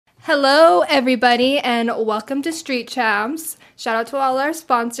Hello, everybody, and welcome to Street Champs. Shout out to all our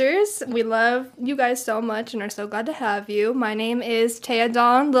sponsors. We love you guys so much and are so glad to have you. My name is Taya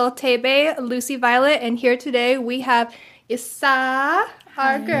Dawn, Lil Tebe, Lucy Violet, and here today we have Issa,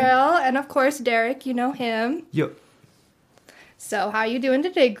 our girl, and of course Derek, you know him. Yo. So how are you doing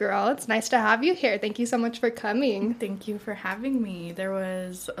today, girl? It's nice to have you here. Thank you so much for coming. Thank you for having me. There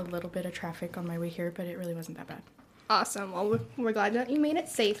was a little bit of traffic on my way here, but it really wasn't that bad. Awesome. Well, we're glad that you made it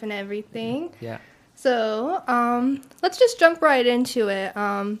safe and everything. Yeah. So, let's just jump right into it.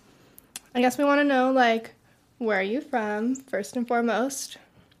 I guess we want to know, where are you from, first and foremost?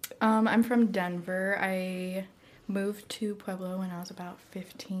 I'm from Denver. I moved to Pueblo when I was about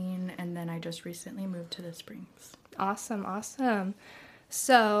 15, and then I just recently moved to the Springs. Awesome.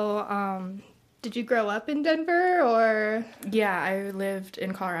 So, did you grow up in Denver, or? Yeah, I lived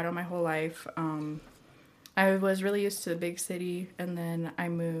in Colorado my whole life. I was really used to the big city, and then I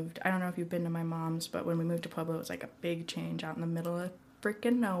moved. I don't know if you've been to my mom's, but when we moved to Pueblo, it was like a big change out in the middle of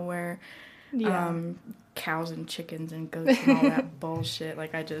freaking nowhere. Yeah. Cows and chickens and goats and all that bullshit.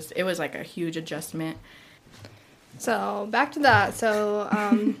 It was like a huge adjustment. So, back to that.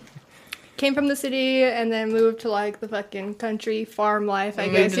 So, came from the city and then moved to, the fucking country farm life, I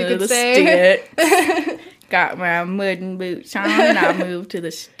guess you could say. Got my wooden boots on, and I moved to the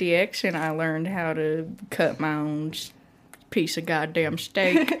sticks, and I learned how to cut my own piece of goddamn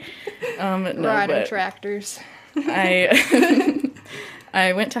steak. Riding tractors. I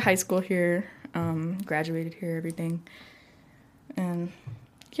went to high school here, graduated here, everything, and,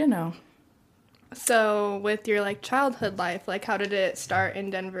 So, with your, childhood life, how did it start in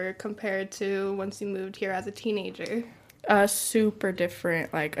Denver compared to once you moved here as a teenager? A super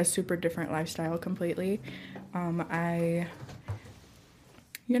different lifestyle completely. My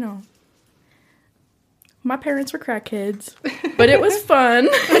parents were crackheads, but it was fun.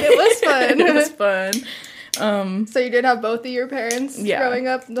 It was fun. So you did have both of your parents Yeah. growing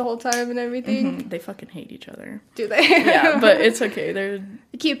up the whole time and everything? Mm-hmm. They fucking hate each other. Do they? Yeah, but it's okay.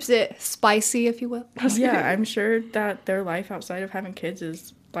 It keeps it spicy, if you will. Yeah, I'm sure that their life outside of having kids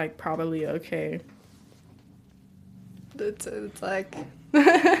is, probably okay. It's like...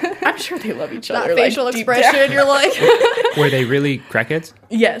 I'm sure they love each other. That facial deep expression, down. you're like... Were they really crackheads?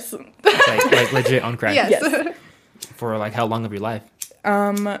 Yes. Like legit on crack? Yes. For how long of your life?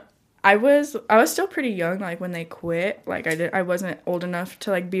 I was still pretty young, when they quit. I wasn't old enough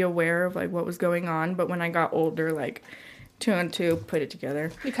to, be aware of, what was going on. But when I got older, 2 and 2, put it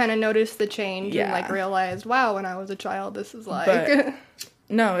together. You kind of noticed the change Yeah. and, realized, wow, when I was a child, this is like... But,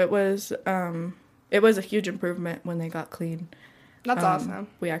 no, it was a huge improvement when they got clean. That's awesome.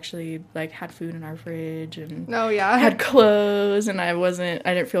 We actually, had food in our fridge and Oh, yeah. had clothes, and I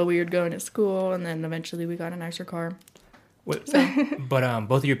didn't feel weird going to school, and then eventually we got a nicer car. But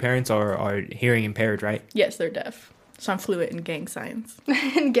both of your parents are hearing impaired, right? Yes, they're deaf. So I'm fluent in gang signs.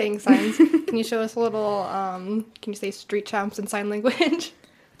 Gang signs. Can you show us a little, can you say street champs in sign language?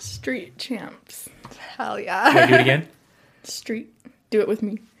 Street champs. Hell yeah. Can I do it again? Street. Do it with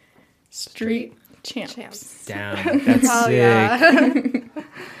me. Street champs. Damn, that's Hell sick. yeah.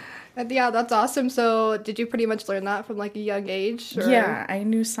 Yeah, that's awesome. So did you pretty much learn that from, a young age? Or? Yeah, I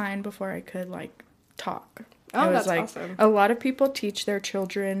knew sign before I could, talk. Oh, I was that's awesome. A lot of people teach their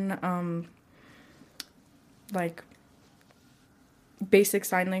children, basic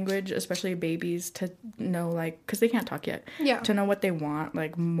sign language, especially babies, to know, because they can't talk yet. Yeah. To know what they want,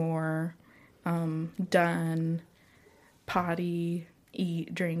 more, done, potty,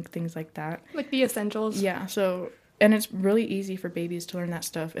 eat, drink, things like that. The essentials. Yeah, so, and it's really easy for babies to learn that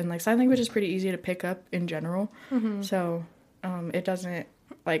stuff. And, sign language is pretty easy to pick up in general. Mm-hmm. So, it doesn't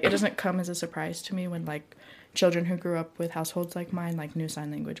come as a surprise to me when, children who grew up with households like mine, knew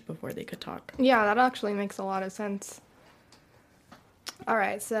sign language before they could talk. Yeah, that actually makes a lot of sense. All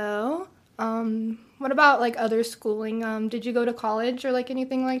right, so, what about, other schooling? Did you go to college or,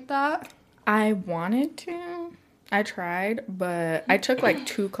 anything like that? I wanted to. I tried, but I took,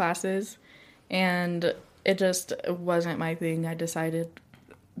 2 classes, and it just wasn't my thing. I decided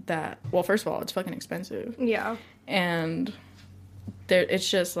that, well, first of all, it's fucking expensive. Yeah. And it's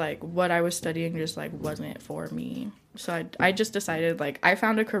just, what I was studying just, wasn't for me. So I just decided, I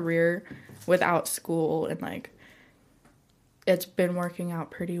found a career without school, and, it's been working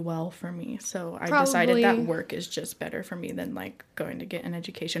out pretty well for me. So I decided that work is just better for me than, going to get an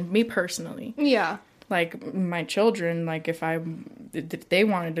education. Me personally. Yeah. My children, if they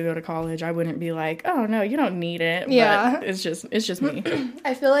wanted to go to college, I wouldn't be like, oh, no, you don't need it. Yeah. But it's just me.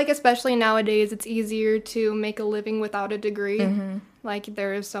 I feel especially nowadays, it's easier to make a living without a degree. Mm-hmm.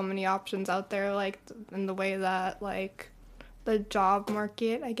 There is so many options out there, in the way that, the job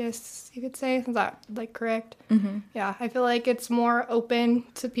market, I guess you could say. Is that like correct? Mm-hmm. Yeah, I feel like it's more open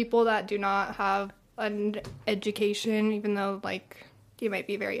to people that do not have an education, even though like you might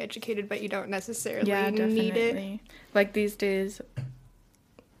be very educated, but you don't necessarily need it. Like these days,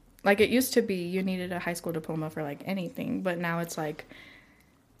 like it used to be you needed a high school diploma for like anything, but now it's like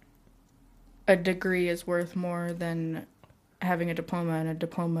a degree is worth more than having a diploma, and a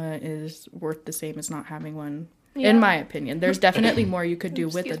diploma is worth the same as not having one. Yeah. In my opinion, there's definitely more you could do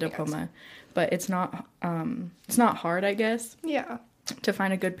with a Excuse me, guys. diploma, but it's not hard, I guess, Yeah. to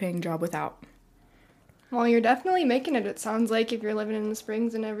find a good paying job without. Well, you're definitely making it, it sounds like, if you're living in the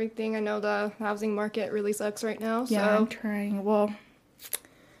Springs and everything. I know the housing market really sucks right now, so... Yeah, I'm trying. Well,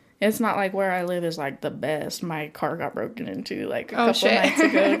 it's not like where I live is like the best. My car got broken into like a couple nights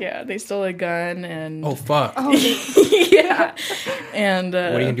ago. Yeah, they stole a gun and... Oh, fuck. Oh, yeah. And... What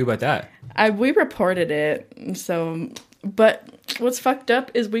are you going to do about that? We reported it, so... But what's fucked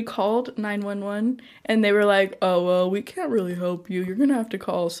up is we called 911, and they were like, oh, well, we can't really help you. You're going to have to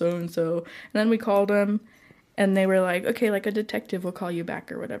call so-and-so. And then we called them, and they were like, okay, like a detective will call you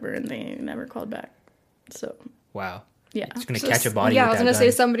back or whatever, and they never called back. So, Wow. yeah. It's going to catch a body Yeah, I with was that going to say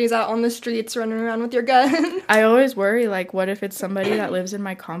gun. somebody's out on the streets running around with your gun. I always worry, like, what if it's somebody that lives in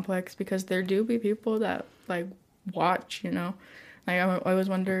my complex? Because there do be people that, like, watch, you know? Like, I always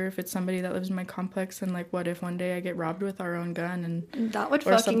wonder if it's somebody that lives in my complex, and, like, what if one day I get robbed with our own gun? And That would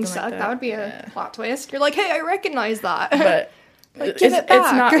Or fucking something suck. like That. that. Would be a Yeah. plot twist. You're like, hey, I recognize that. But Like, give it it's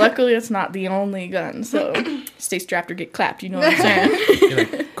back. not, luckily, it's not the only gun, so stay strapped or get clapped, you know what I'm saying? You're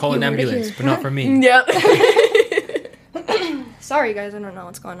like, call an You heard it ambulance, here. but not for me. Yep. Sorry, guys. I don't know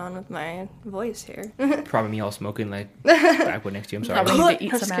what's going on with my voice here. Probably me all smoking like backwood next to you. I'm sorry. Probably need to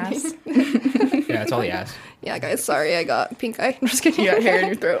eat Just some ass. kidding. Yeah, that's all he asked. Yeah, guys. Sorry, I got pink eye. I'm just kidding. You got hair in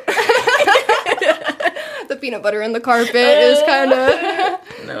your throat. The peanut butter in the carpet is kind of...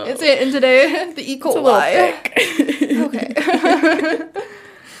 No. It's hitting today. The E. It's a little coli. thick. Okay.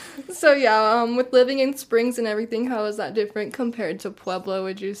 So yeah, with living in Springs and everything, how is that different compared to Pueblo,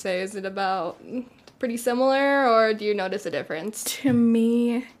 would you say? Is it about pretty similar, or do you notice a difference? To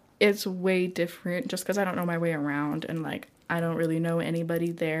me, it's way different just because I don't know my way around, and like I don't really know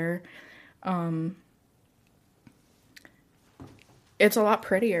anybody there. It's a lot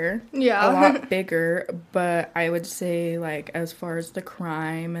prettier, Yeah. a lot bigger, but I would say like as far as the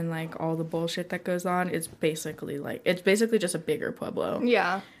crime and like all the bullshit that goes on, it's basically just a bigger Pueblo.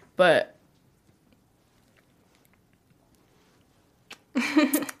 Yeah. But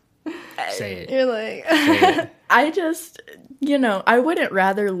Say it. You're like... Say it. I just, I wouldn't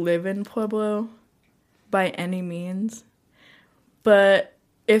rather live in Pueblo by any means. But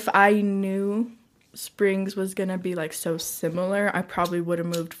if I knew Springs was going to be like so similar, I probably would have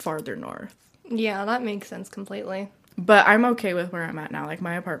moved farther north. Yeah, that makes sense completely. But I'm okay with where I'm at now. Like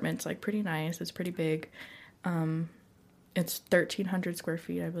my apartment's like pretty nice. It's pretty big. It's 1,300 square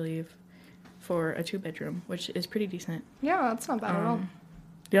feet, I believe, for a 2-bedroom, which is pretty decent. Yeah, that's not bad at all.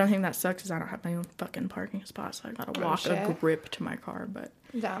 The only thing that sucks is I don't have my own fucking parking spot, so I gotta walk a shit. grip to my car, but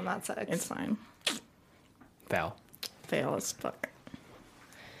Damn, that sucks. it's fine. Foul. Fail as fuck.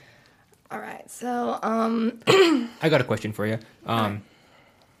 All right, so I got a question for you. All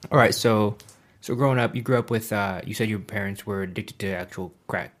right, so growing up, you grew up with, you said your parents were addicted to actual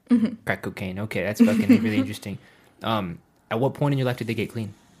crack cocaine. Okay, that's fucking really interesting. At what point in your life did they get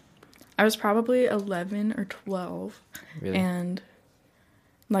clean? I was probably 11 or 12, Really? and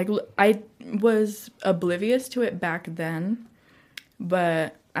like I was oblivious to it back then,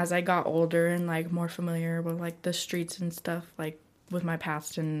 but as I got older and like more familiar with like the streets and stuff, like with my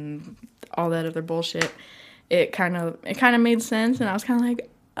past and all that other bullshit, it kind of made sense, and I was kind of like,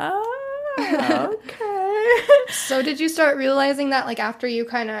 oh, okay. So did you start realizing that like after you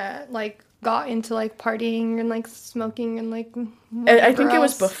kind of like got into like partying and like smoking and like I think it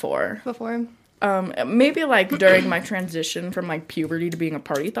was else before. before? Maybe like during my transition from like puberty to being a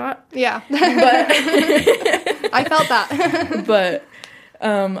party thought. Yeah. But I felt that. but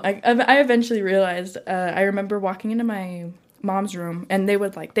I eventually realized. I remember walking into my mom's room, and they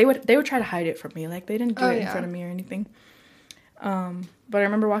would try to hide it from me. Like they didn't do Oh, it in yeah. front of me or anything. But I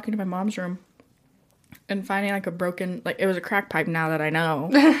remember walking to my mom's room and finding like a broken, like it was a crack pipe now that I know.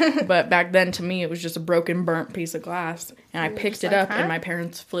 But back then to me it was just a broken, burnt piece of glass. And I picked just it like, up huh? and my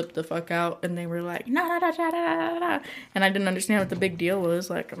parents flipped the fuck out, and they were like, no, no, no, no, no, no. And I didn't understand what the big deal was.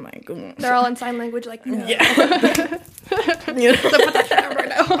 Like, I'm like, They're all in sign language, like no. yeah. You know?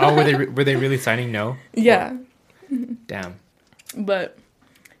 Oh, were they really signing no? Yeah. Damn. But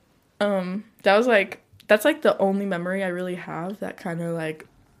that's like the only memory I really have that kind of like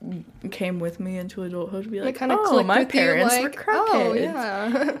came with me into adulthood to be It like, kind of oh, clicked my with you, parents were like, crackheads. oh,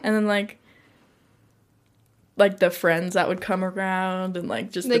 yeah. And then, like the friends that would come around and,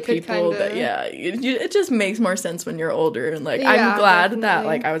 like, just They the could people that, kinda- yeah, it just makes more sense when you're older. And, like, Yeah, I'm glad that, definitely.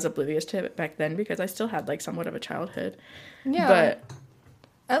 like, I was oblivious to it back then because I still had, like, somewhat of a childhood. Yeah. But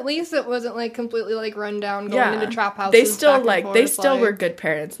At least it wasn't, like, completely, like, run down, going yeah, into trap houses. they still, back and like, forth, they still were like- good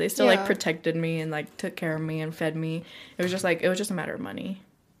parents. They still, like, Yeah. protected me and, like, took care of me and fed me. It was just, like, it was just a matter of money.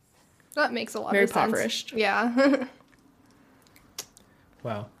 That makes a lot Very of sense. impoverished. Yeah.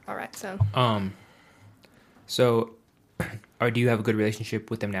 Wow. All right, so. So, do you have a good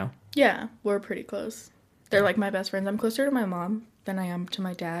relationship with them now? Yeah, we're pretty close. They're, like, my best friends. I'm closer to my mom than I am to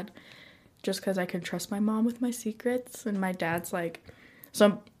my dad. Just because I can trust my mom with my secrets. And my dad's, like...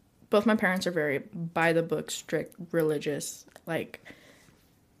 So, both my parents are very by-the-book, strict, religious. Like,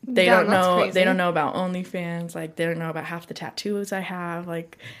 they Damn, don't that's know... crazy. They don't know about OnlyFans. Like, they don't know about half the tattoos I have.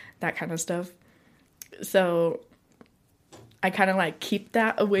 Like, that kind of stuff. So... I kind of, like, keep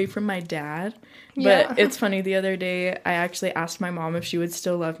that away from my dad. But Yeah. it's funny, the other day, I actually asked my mom if she would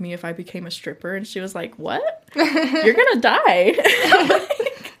still love me if I became a stripper, and she was like, what? You're gonna die.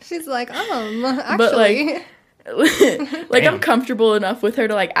 She's like, actually. But, like, like, Damn. I'm comfortable enough with her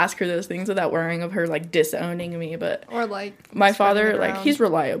to, like, ask her those things without worrying of her, like, disowning me, but or, like, my spreading father, it like, around. he's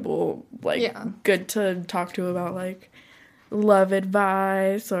reliable, like, Yeah. good to talk to about, like, love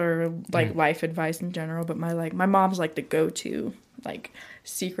advice or, like, life advice in general, but my mom's, like, the go-to, like,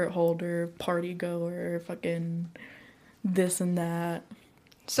 secret holder, party goer, fucking this and that.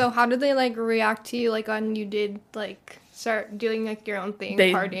 So how did they, like, react to you, like, when you did, like, start doing, like, your own thing,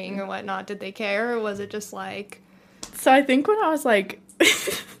 They- partying or whatnot? Did they care, or was it just, like... So I think when I was, like,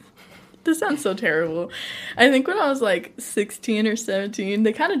 this sounds so terrible. I think when I was, like, 16 or 17,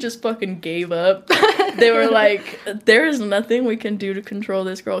 they kind of just fucking gave up. They were like, there is nothing we can do to control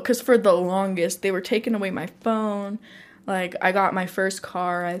this girl. Because for the longest, they were taking away my phone. Like, I got my first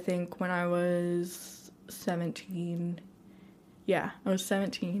car, I think, when I was 17. Yeah, I was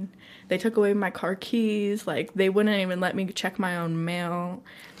 17. They took away my car keys. Like, they wouldn't even let me check my own mail.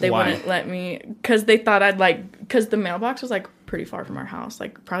 They Why? wouldn't let me, because they thought I'd, like, because the mailbox was, like, pretty far from our house,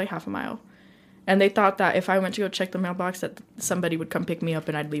 like, probably half a mile. And they thought that if I went to go check the mailbox, that somebody would come pick me up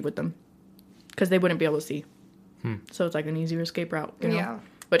and I'd leave with them. Because they wouldn't be able to see. So it's, like, an easier escape route, you know? Yeah.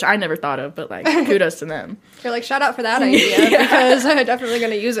 Which I never thought of, but, like, kudos to them. You're like, shout out for that idea, because I'm definitely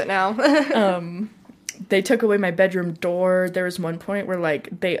going to use it now. They took away my bedroom door. There was one point where,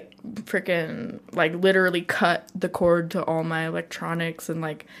 like, they freaking, like, literally cut the cord to all my electronics and,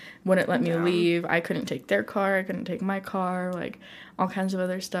 like, wouldn't let me Yeah. leave. I couldn't take their car. I couldn't take my car. Like, all kinds of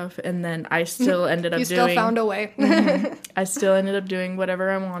other stuff. And then I still ended up You doing... still found a way. I still ended up doing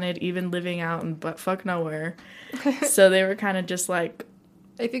whatever I wanted, even living out in buttfuck nowhere. So they were kind of just like...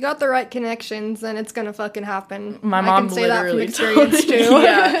 If you got the right connections, then it's gonna fucking happen. My mom I can say that from literally experience told me- too.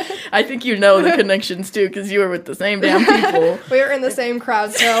 Yeah, I think you know the connections too, because you were with the same damn people. We were in the same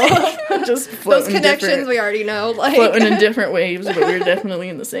crowd, so Just those floating connections different, we already know. Like, floating in different waves, but we were definitely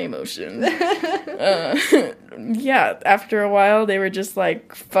in the same ocean. Yeah, after a while, they were just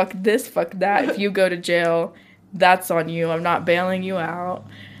like, "Fuck this, fuck that. If you go to jail, that's on you. I'm not bailing you out."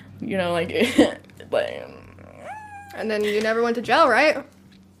 You know, like, like. and then you never went to jail, right?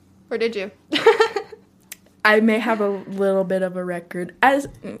 Or did you? I may have a little bit of a record, as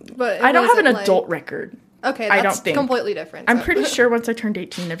But it I don't have an wasn't, like- adult record. Okay, I that's don't think. completely different. I'm so. pretty sure once I turned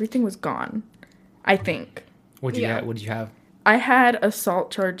 18, everything was gone. I think. What did you Yeah. have? What did you have? I had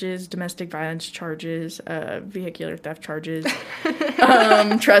assault charges, domestic violence charges, vehicular theft charges,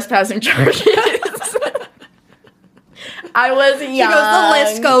 trespassing charges. I was young. She goes, the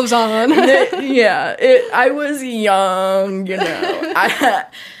list goes on. Yeah, I was young, you know.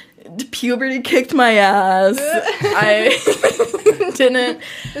 Puberty kicked my ass. I didn't.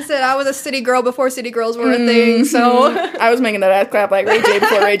 I said I was a city girl before city girls were a thing, so I was making that ass clap like Ray J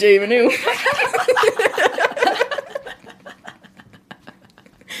before Ray J even knew.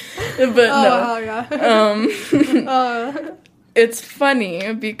 But no. oh yeah. It's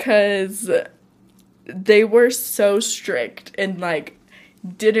funny because they were so strict and, like,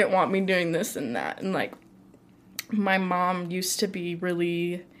 didn't want me doing this and that. And, like, my mom used to be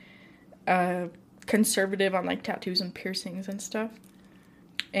really conservative on, like, tattoos and piercings and stuff.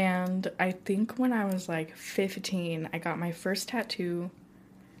 And I think when I was, like, 15, I got my first tattoo.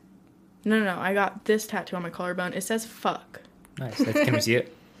 No, I got this tattoo on my collarbone. It says fuck. Nice. Can we see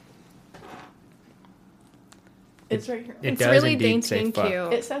it? It's right here. It It's does really indeed dainty say and fuck.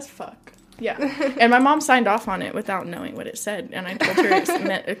 cute. It says fuck. Yeah. And my mom signed off on it without knowing what it said. And I told her it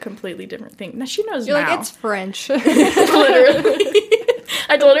meant a completely different thing. Now she knows You're now. like, it's French. Literally.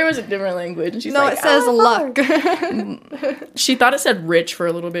 I told her it was a different language. And she's No, like, it says "Oh, luck. She thought it said rich for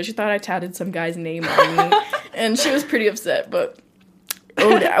a little bit. She thought I tatted some guy's name on me, and she was pretty upset. But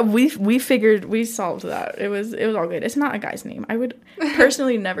we figured we solved that. It was all good. It's not a guy's name. I would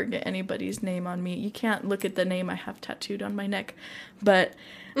personally never get anybody's name on me. You can't look at the name I have tattooed on my neck, but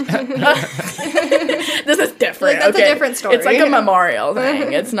this is different. Like, that's a different story. It's like a memorial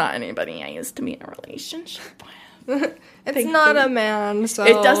thing. It's not anybody I used to be in a relationship with. It's not a man, so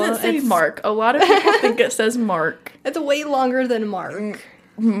It doesn't say Mark. A lot of people think it says Mark. It's way longer than Mark.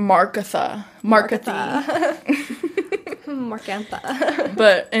 Markatha. Markantha.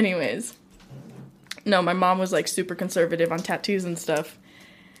 But anyways, no, my mom was like super conservative on tattoos and stuff.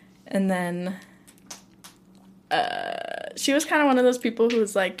 And then she was kind of one of those people who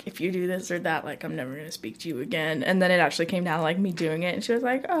was like, if you do this or that, like, I'm never going to speak to you again. And then it actually came down to like me doing it. And she was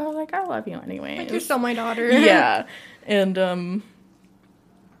like, oh, like, I love you anyway. Like, you're still my daughter. Yeah. And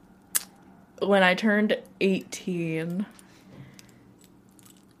when I turned 18,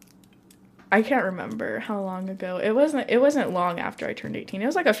 I can't remember how long ago. It wasn't long after I turned 18. It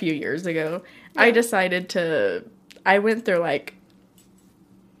was like a few years ago. Yeah. I decided to, I went through like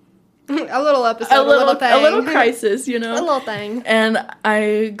a little episode, a little thing. A little crisis, you know? A little thing. And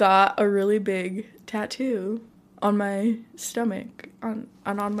I got a really big tattoo on my stomach, on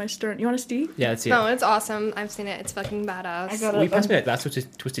my stern. You want to see? Yeah, let's see No, it. it's awesome. I've seen it. It's fucking badass. Will you pass me that last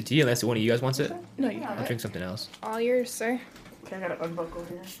twisted tea unless one of you guys wants it? No, you have I'll it. drink something else. All yours, sir. Okay, I gotta unbuckle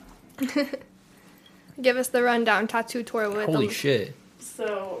here. Give us the rundown tattoo tour with Holy them. shit.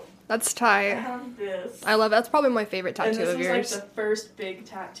 So, That's I tight. have this. I love it. That's probably my favorite And tattoo this of was yours. like the first big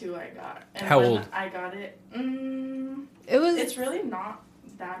tattoo I got. And How when old? I got it. It was. It's really not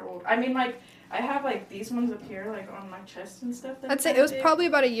that old. I mean, like, I have like these ones up here, like on my chest and stuff. I'd say it was probably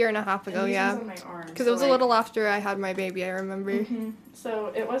about a year and a half ago, yeah. Because Because it was a little after I had my baby, I remember. Mm-hmm.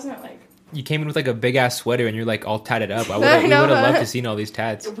 So it wasn't like. You came in with like a big ass sweater and you're like all tatted up. We I would have know. loved to seen all these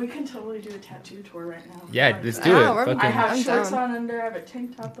tats. We can totally do a tattoo tour right now. Yeah, let's do Yeah, it. we're- Fucking- I have I'm shirts down. on under. I have a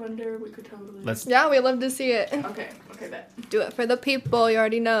tank top under. We could totally. Let's. Yeah, we love to see it. Okay, bet. Do it for the people, you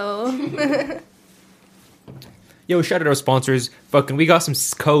already know. Yo, shout out our sponsors. Fucking, we got some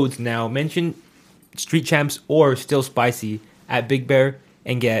codes now. Mention Street Champs or Still Spicy at Big Bear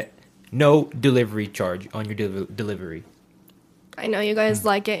and get no delivery charge on your delivery. I know you guys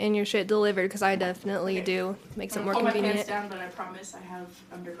like it and your shit delivered, because I definitely do. Makes it more I'll convenient. my pants down, but I promise I have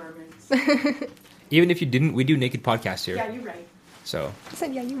undergarments. Even if you didn't, we do naked podcasts here. Yeah, you're right. So I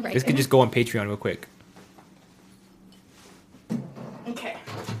said, yeah, you're right. this could just go on Patreon real quick. Okay.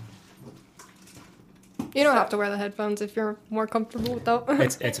 You don't have to wear the headphones if you're more comfortable without.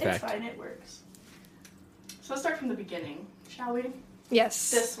 It's a It's fact. fine. It works. So let's start from the beginning, shall we?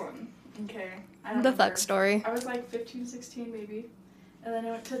 Yes. This one. Okay. I don't The remember. fuck story. I was like 15, 16 maybe. And then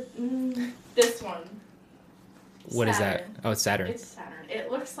I went to this one. What is that? Saturn. Oh, it's Saturn. It's Saturn.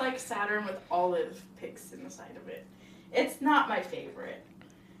 It looks like Saturn with olive picks in the side of it. It's not my favorite.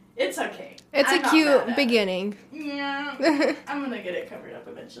 It's okay. It's I'm a not cute mad at it. beginning. Yeah. I'm gonna get it covered up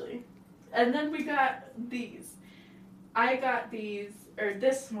eventually. And then we got these. I got these, or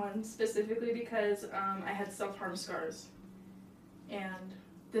this one specifically because I had self-harm scars. And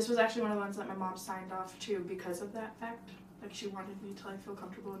this was actually one of the ones that my mom signed off to because of that fact. Like, she wanted me to like feel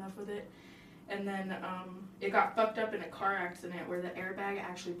comfortable enough with it. And then it got fucked up in a car accident where the airbag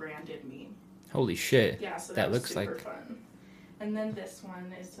actually branded me. Holy shit. Yeah, so That that was looks super like- fun. And then this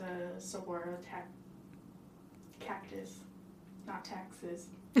one is a saguaro cactus, not taxes.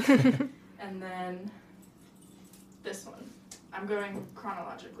 And then this one. I'm going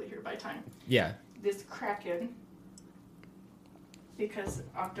chronologically here by time. Yeah. This kraken, because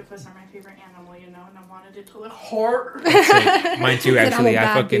octopus are my favorite animal, you know, and I wanted it to look hard. Mine too, Said I'm a actually. I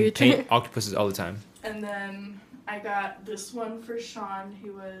bad fucking bitch. paint octopuses all the time. And then I got this one for Sean,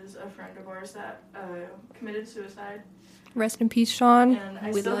 who was a friend of ours that committed suicide. Rest in peace, Sean. And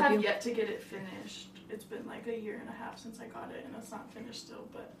I We still love have you. yet to get it finished. It's been like a year and a half since I got it, and it's not finished still,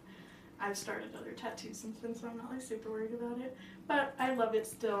 but I've started other tattoos since then, so I'm not like super worried about it. But I love it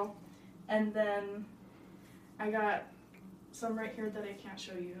still. And then I got some right here that I can't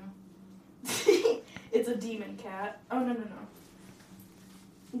show you. It's a demon cat. Oh, no.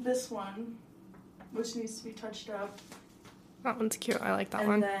 This one, which needs to be touched up. That one's cute. I like that And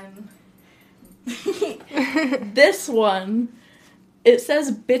one. then this one, it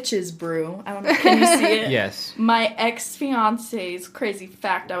says bitches brew. I don't know. Can you see it? Yes. My ex-fiance's crazy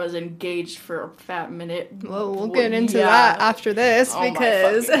fact, I was engaged for a fat minute. Well, we'll get into Yeah. that after this, Oh my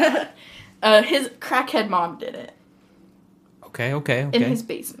because fucking God. His crackhead mom did it Okay. in his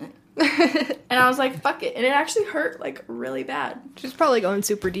basement. And I was like, fuck it. And it actually hurt, like, really bad. She's probably going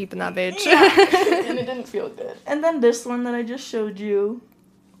super deep in that bitch. Yeah. And it didn't feel good. And then this one that I just showed you.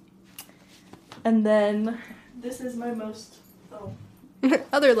 And then this is my most,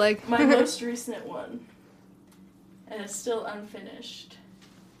 Other leg. my most recent one. And it's still unfinished.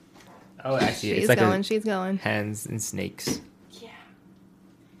 Oh, I see. She's It's like going, she's going. hands and snakes. Yeah.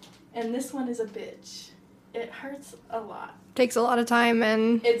 And this one is a bitch. It hurts a lot. Takes a lot of time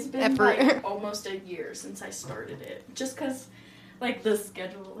and It's been effort. like almost a year since I started it. Just because, like, the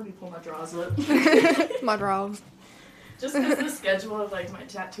schedule. Let me pull my drawers up. My draws. Just because the schedule of, like, my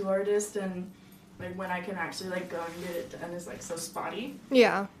tattoo artist and, like, when I can actually, like, go and get it done is, like, so spotty.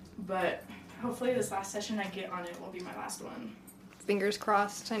 Yeah. But hopefully this last session I get on it will be my last one. Fingers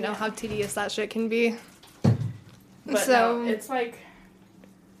crossed. I know Yeah. how tedious that shit can be. But So- no, it's like,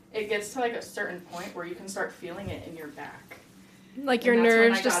 it gets to, like, a certain point where you can start feeling it in your back. Like your And that's when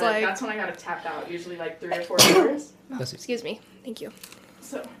nerves I just gotta- like... That's when I gotta tap out, usually, like, 3 or 4 hours. Bless you. Excuse me. Thank you.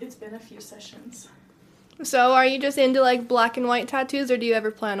 So it's been a few sessions. So are you just into like black and white tattoos or do you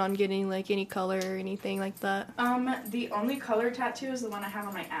ever plan on getting like any color or anything like that? The only color tattoo is the one I have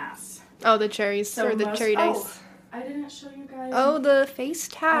on my ass. Oh, the cherries or the cherry dice. I didn't show you guys. Oh, the face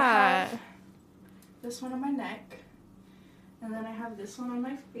I tat. have this one on my neck, and then I have this one on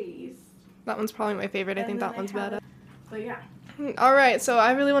my face. That one's probably my favorite. I and think then that one's have- better. But yeah. All right, so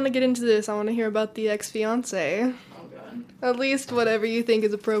I really want to get into this. I want to hear about the ex-fiance. Oh god. At least whatever you think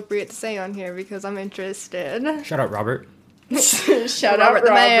is appropriate to say on here because I'm interested. Shout out, Robert. Shout Robert out the Robert.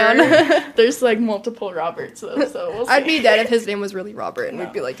 man. There's like multiple Roberts though, so we'll see. I'd be dead if his name was really Robert and No.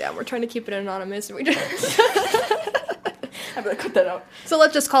 we'd be like, yeah, we're trying to keep it anonymous. And we just... I'd be like, cut that out. So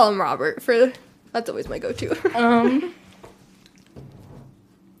let's just call him Robert for... That's always my go-to.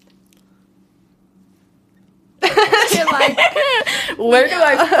 You're like... Where do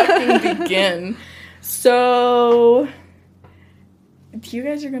I fucking begin? So, you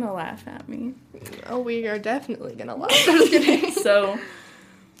guys are gonna laugh at me. Oh, we are definitely gonna laugh. I'm just kidding. So,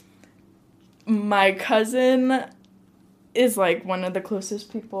 my cousin is like one of the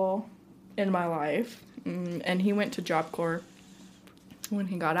closest people in my life, and he went to Job Corps. When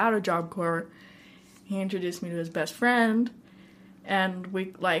he got out of Job Corps, he introduced me to his best friend, and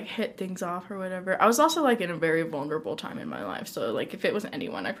we like hit things off or whatever. I was also like in a very vulnerable time in my life, so like if it was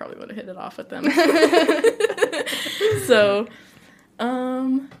anyone, I probably would have hit it off with them. So,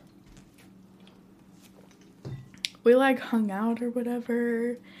 we like hung out or whatever,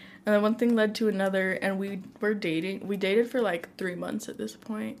 and then one thing led to another, and we were dating. We dated for like 3 months at this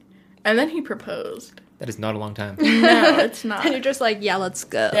point, and then he proposed. That is not a long time. No, it's not. And you're just like, yeah, let's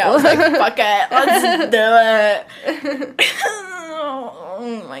go. Yeah, I was like, fuck it, let's do it.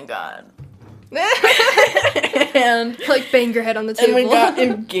 Oh my god. And like bang your head on the table. we got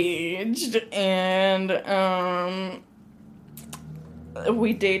engaged, and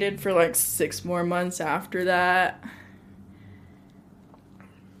we dated for like 6 more months after that.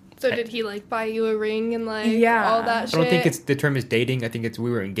 So did he like buy you a ring and like Yeah. all that I shit? don't think it's the term is dating. I think it's we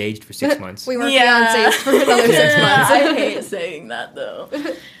were engaged for 6 months. We were Yeah. fiancés for another 6 months. I hate saying that though.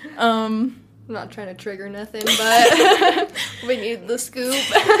 I'm not trying to trigger nothing, but we need the scoop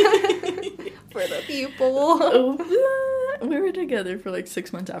for the people. We were together for like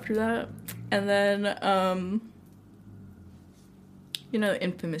 6 months after that, and then you know, the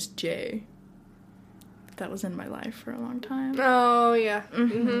infamous Jay. That was in my life for a long time. Oh yeah.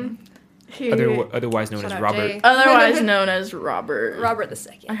 Mm-hmm. He, Otherwise known Shout as out Robert. Jay. otherwise known as Robert. Robert the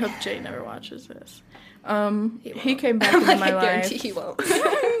Second. I hope Jay never watches this. He won't. came back into my I guarantee life, he won't.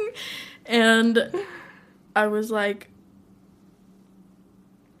 and I was like,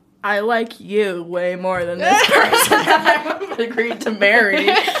 I like you way more than this person I've agreed to marry.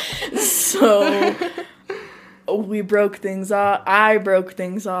 So we broke things off. I broke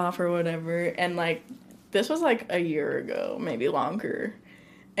things off or whatever. And like, this was like a year ago, maybe longer.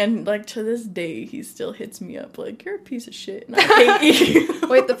 And like to this day, he still hits me up like, you're a piece of shit and I hate you.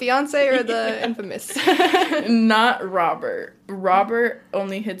 Wait, the fiance or the infamous? Not Robert. Robert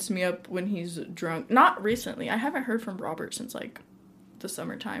only hits me up when he's drunk. Not recently. I haven't heard from Robert since like the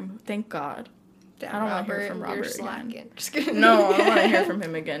summertime. Thank God. Damn, I don't want to hear from you're Robert again. slacking. Just kidding. No, I don't want to hear from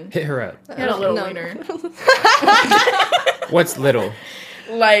him again. Hit her up. He had a little No. wiener. What's little?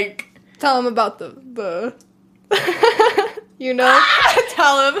 Like, Tell him about the you know?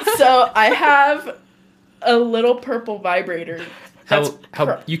 Tell him. so I have a little purple vibrator. That's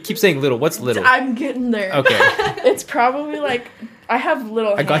How you keep saying little? What's little? I'm getting there. Okay, It's probably like, I have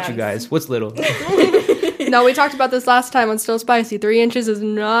little I got you hands. guys. What's little? No, we talked about this last time on Still Spicy. 3 inches is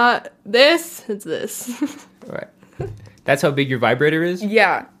not this, it's this. All right. That's how big your vibrator is.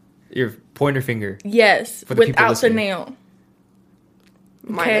 Yeah. Your pointer finger. Yes, For the people without the listening. nail.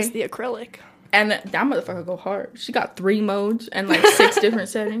 Minus the acrylic. And that motherfucker go hard. She got 3 modes and like 6 different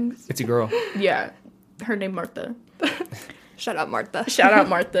settings. It's a girl. Yeah, her name Martha. Shout out Martha. Shout out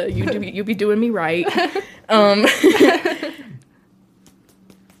Martha. You be doing me right.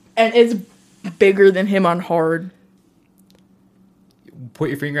 And it's bigger than him on hard. Put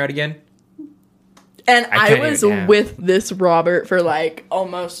your finger out again. And I I can't was even- yeah. with this Robert for like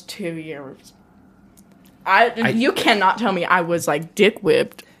almost 2 years. You cannot tell me I was like dick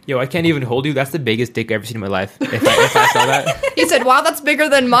whipped. Yo, I can't even hold you. That's the biggest dick I've ever seen in my life. If I saw that. He said, wow, that's bigger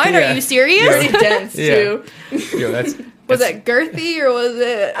than mine. Yeah. Are you serious? Pretty dense Yeah. too. Yo, that's... Was it girthy or was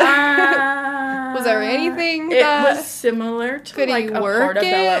it... Was there anything It that- was similar to Could he like a work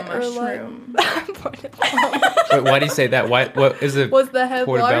portobello it, or, like- mushroom. Wait, why do you say that? What is a Was the head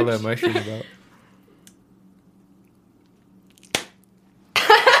portobello large? mushroom about?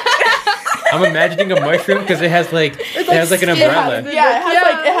 I'm imagining a mushroom because it has like an umbrella, It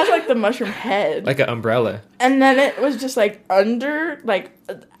has like the mushroom head. like an umbrella. And then it was just like under, like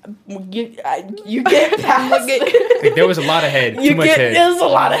you get past. Like there was a lot of head, too much head. It was a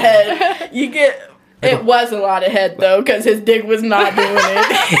lot of head. It was a lot of head though, because his dick was not doing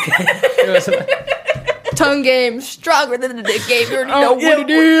it. It was a lot- Tongue game stronger than the dick game. You already know Oh, what yeah, it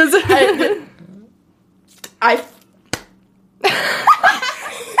is. I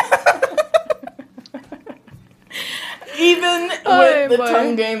even Oh, with the boy.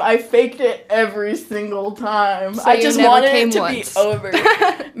 tongue game, I faked it every single time. So I you just never wanted came it to once. be over.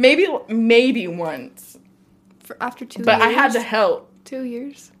 maybe once, For after 2 years. but I had to help. 2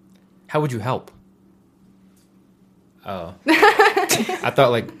 years. How would you help? Oh, I thought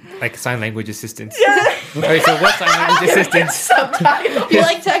like sign language assistance. Okay, so what sign language assistance? Subtitle. You're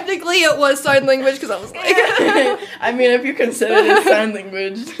like, technically it was sign language because I was like, I mean, if you consider it sign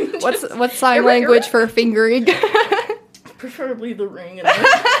language, what's sign language for fingering? preferably the ring. And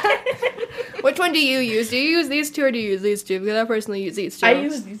Which one do you use? Do you use these two or do you use these two? Because I personally use these two. I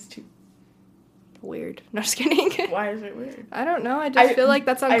use these two. Weird. No, just kidding. Why is it weird? I don't know. I just feel like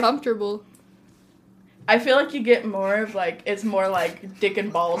that's I- uncomfortable. I feel like you get more of like it's more like dick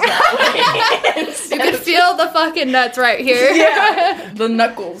and balls that way. You can feel the fucking nuts right here. Yeah, the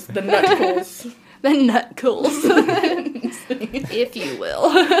knuckles, the knuckles. The nutcles, if you will.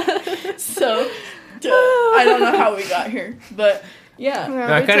 So, I don't know how we got here, but yeah. Yeah,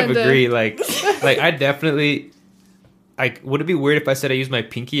 No, I we kind of tend to- agree. Like I definitely. Like, would it be weird if I said I use my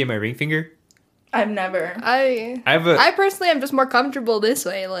pinky and my ring finger? I've never. I personally am just more comfortable this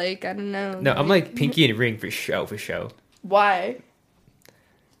way. Like, I don't know. No, I'm like pinky and ring for show. Why?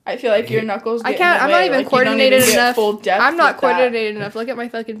 I feel like your knuckles. I Get can't. In I'm the not way. even Like, you don't coordinated get enough. Full depth I'm not with that. coordinated enough. Look at my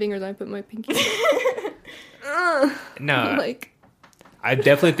fucking fingers. I put my pinky. No, Like, I'm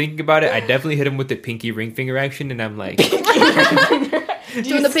definitely thinking about it. I definitely hit him with the pinky ring finger action, and I'm like, doing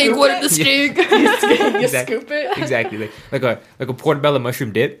the pink one at the stink. You Exactly. scoop it. exactly like a portobello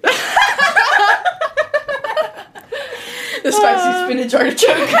mushroom dip. The spicy spinach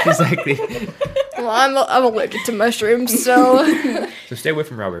artichoke. Exactly. Well, I'm allergic to mushrooms, so So stay away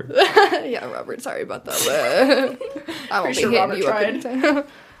from Robert. yeah, Robert. Sorry about that. But I won't Pretty be sure hitting Robert you up.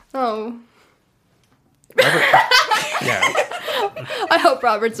 Oh, Robert. Yeah. I hope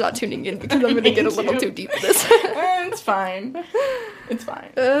Robert's not tuning in because I'm gonna get a little too deep in this. It's fine. It's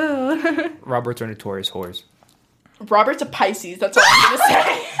fine. Ugh. Robert's are notorious whores. Robert's a Pisces. That's all I'm gonna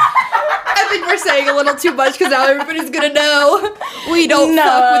say. I think we're saying a little too much because now everybody's gonna know we don't No.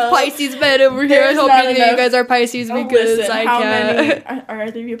 fuck with Pisces men over here. I There's hope not any of you enough- guys are Pisces Oh, because listen, I how can't. many are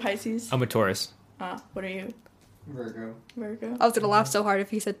either of you Pisces? I'm a Taurus. What are you? Virgo. Virgo. I was gonna laugh so hard if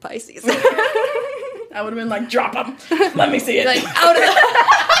he said Pisces. I would have been like, drop them. Let me see it. Like out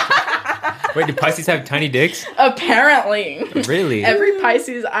of Wait, do Pisces have tiny dicks? Apparently. Really? Every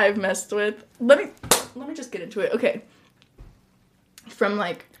Pisces I've messed with. Let me just get into it. Okay. From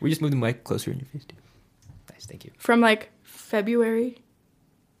like We just moved the mic closer in your face, dude. Nice, thank you. February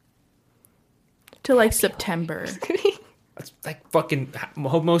to like September. That's like fucking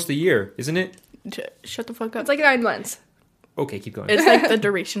most of the year, isn't it? Shut the fuck up. It's like 9 months. Okay, keep going. It's like the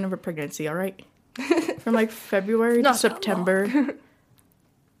duration of a pregnancy, all right? From like February to Not that September.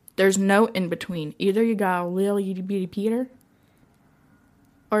 There's no in between. Either you got a little itty bitty Peter,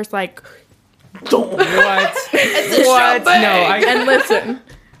 or it's like, what? It's What? No, and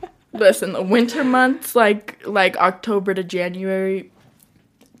listen, the winter months, like October to January,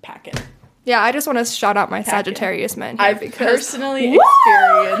 pack it. Yeah, I just want to shout out my Pack it. Sagittarius men here I've because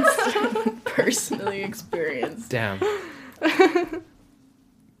personally experienced. Damn.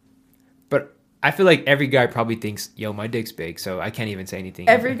 But I feel like every guy probably thinks, yo, my dick's big, so I can't even say anything.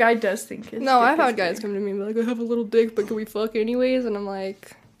 Every guy does think his No, dick I've is had guys big. come to me and be like, I have a little dick, but can we fuck anyways? And I'm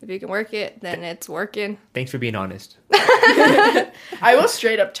like, if you can work it, then it's working. Thanks for being honest. I will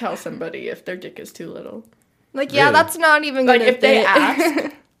straight up tell somebody if their dick is too little. Like, yeah, Really? that's not even Like, gonna if they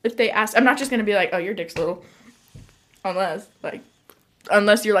fit. ask, I'm not just gonna be like, oh, your dick's little.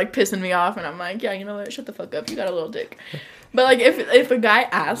 Unless you're, like, pissing me off and I'm like, yeah, you know what, shut the fuck up, you got a little dick. But, like, if a guy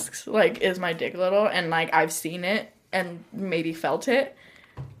asks, like, is my dick little, and, like, I've seen it and maybe felt it,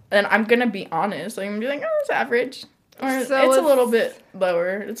 then I'm gonna be honest. Like, I'm gonna be like, oh, it's average. Or So it's a if- little bit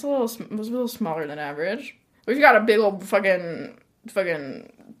lower. It's a little smaller than average. If you got a big old fucking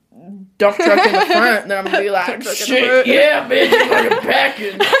dump truck in the front, then I'm gonna be like, shit, yeah, bitch, you fucking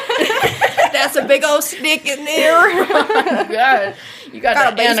packing. That's a big old stick in there. God, you got Got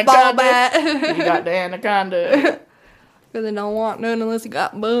a the baseball anaconda. bat. You got the anaconda. Because they don't want none unless you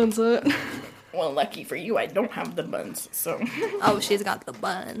got buns, huh? Well, lucky for you, I don't have the buns, so Oh, she's got the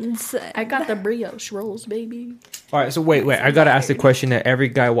buns. I got the brioche rolls, baby. All right, so wait. I gotta ask the question that every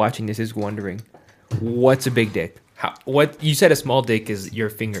guy watching this is wondering: what's a big dick? What you said a small dick is your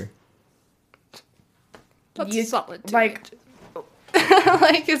finger. That's You- solid. 2 like- inches.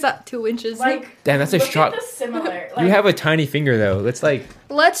 Like, is that 2 inches? Damn, that's a look shot. at the similar. You have a tiny finger though. Let's like.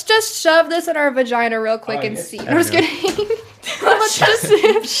 Let's just shove this in our vagina real quick Oh, and yes. see. I I'm just know. kidding. Let's just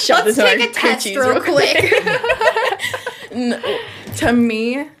Shove let's this in take our a test coochies real real quick. To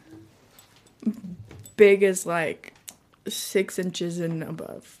me, big is like 6 inches and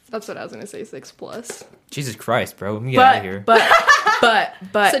above. That's what I was gonna say. 6+. Jesus Christ, bro. Let me get out of here. But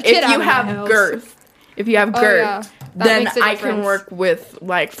So if get out you of my have house. girth, if you have Oh, girth, yeah. That then makes a I can difference. work with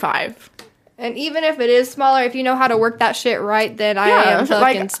like 5. And even if it is smaller, if you know how to work that shit right, then I Yeah, am like,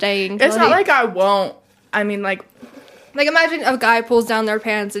 fucking staying. It's not like I won't. I mean, like, imagine a guy pulls down their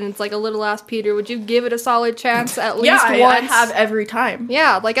pants and it's like a little ass Peter. Would you give it a solid chance at least yeah, I once? have every time.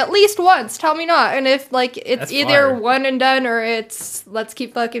 Yeah, like at least once. Tell me not. And if like it's That's either fire. one and done or it's let's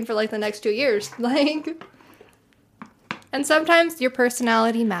keep fucking for like the next 2 years. Like, and sometimes your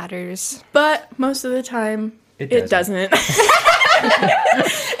personality matters. But most of the time, it doesn't.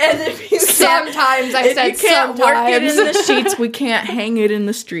 And if you Sometimes I if said you can't work it in sometimes. the sheets, we can't hang it in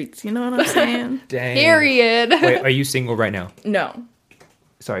the streets. You know what I'm saying? Dang. Period. Wait, are you single right now? No.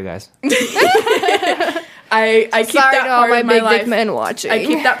 Sorry, guys. I keep Sorry that to all part my of my big life. dick men watching. I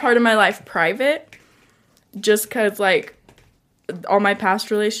keep that part of my life private, just because like all my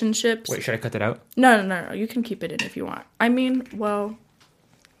past relationships. Wait, should I cut that out? No. You can keep it in if you want. I mean, well,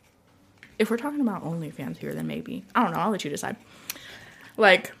 if we're talking about OnlyFans here, then maybe. I don't know. I'll let you decide.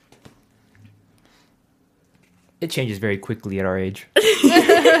 Like, It changes very quickly at our age.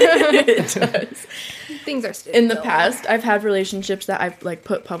 it does. Things are still In the past, I've had relationships that I've like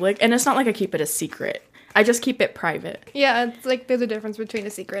put public, and it's not like I keep it a secret. I just keep it private. Yeah, it's like there's a difference between a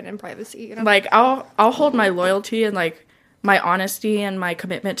secret and privacy. You know. Like I'll hold my loyalty and like my honesty and my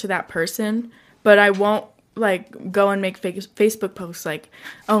commitment to that person, but I won't like go and make Facebook posts like,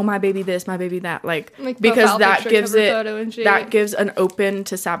 oh, my baby this, my baby that, like because profile that picture, gives cover it photo and shit. that gives an open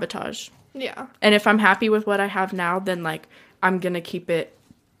to sabotage. Yeah. And if I'm happy with what I have now, then like I'm gonna keep it.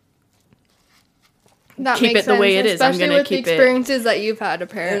 That Keep makes it the way sense, it is. I'm especially gonna with keep the it- experiences that you've had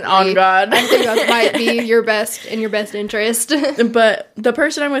apparently. On God. I think that might be your best in your best interest. But the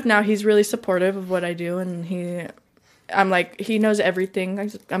person I'm with now, he's really supportive of what I do, and he knows everything.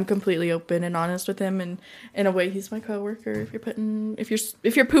 I'm completely open and honest with him, and in a way, he's my coworker.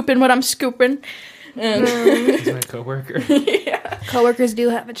 If you're pooping what I'm scooping, and He's my coworker. Coworkers do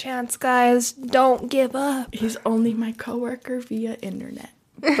have a chance, guys. Don't give up. he's only my coworker via internet.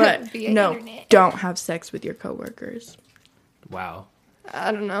 But Via no, internet. don't have sex with your coworkers. Wow.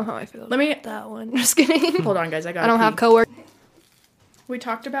 I don't know how I feel Let me about that one. Just kidding. hold on, guys. I I don't have pee. coworkers. We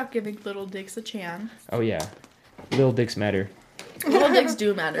talked about giving little dicks a chance. Oh yeah. Little dicks matter. Little dicks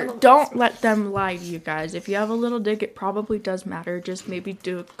do matter. Don't let them lie to you guys. If you have a little dick, it probably does matter. Just maybe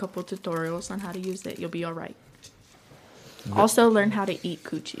do a couple tutorials on how to use it. You'll be all right. Also, learn how to eat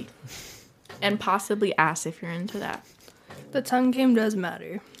coochie. And possibly ass if you're into that. The tongue game does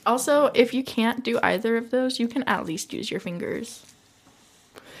matter. Also, if you can't do either of those, you can at least use your fingers.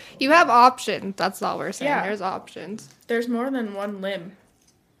 You have options. That's all we're saying. Yeah. There's options. There's more than one limb.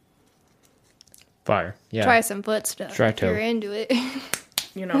 Fire. Yeah. Try some foot stuff. Try if you're toe. into it.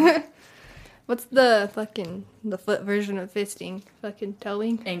 You know, What's the foot version of fisting? Fucking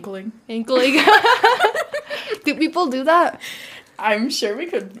toeing? ankling. Ankling? Do people do that? I'm sure we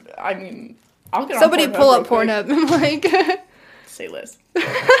could. I mean, I'll get Somebody on pull up real quick. Pornhub. Like, Say less.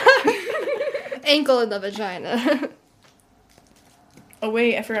 ankle in the vagina. Oh,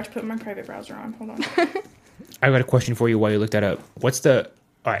 wait, I forgot to put my private browser on. Hold on. I got a question for you while you look that up. All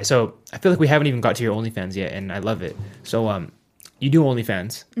right, so I feel like we haven't even got to your OnlyFans yet, and I love it. So, you do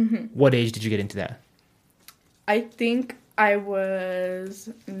OnlyFans. Mm-hmm. What age did you get into that? I think I was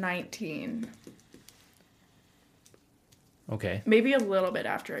 19. Okay. Maybe a little bit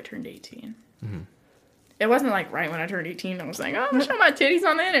after I turned 18. Mm-hmm. It wasn't like right when I turned 18. I was like, oh, I'm going to show my titties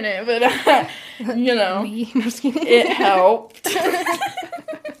on the internet. But, you know, it helped.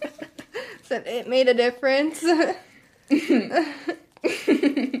 Said it made a difference.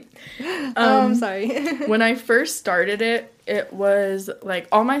 I'm sorry. When I first started it, it was like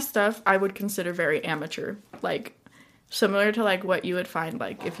all my stuff I would consider very amateur. Like similar to like what you would find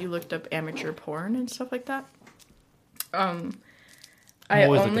like if you looked up amateur porn and stuff like that. I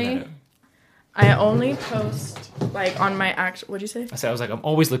only post like on my actual. What'd you say? I was like, I'm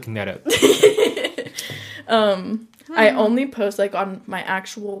always looking that up. I only post like on my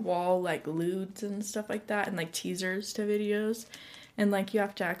actual wall like lewds and stuff like that, and like teasers to videos, and like you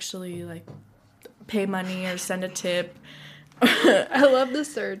have to actually like pay money or send a tip. I love the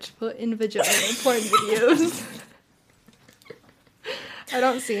search. Put in vagina porn videos. I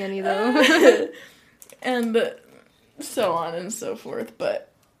don't see any though. And so on and so forth, but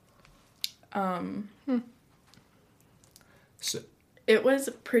So it was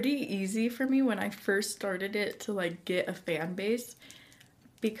pretty easy for me when I first started it to like get a fan base,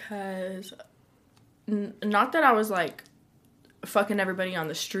 because not that I was like fucking everybody on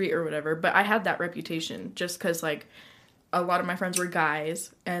the street or whatever, but I had that reputation just because like a lot of my friends were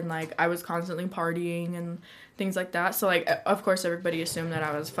guys, and like I was constantly partying and things like that. So like of course everybody assumed that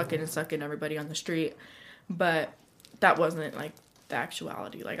I was fucking and sucking everybody on the street, but that wasn't like the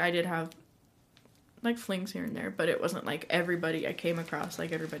actuality. Like I did have like flings here and there, but it wasn't like everybody I came across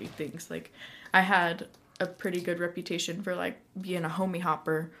like everybody thinks. Like I had a pretty good reputation for like being a homie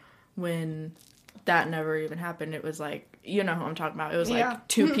hopper when that never even happened. It was like, you know who I'm talking about. It was like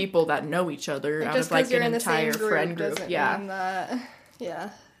two people that know each other out of like an entire friend group. Yeah. Yeah.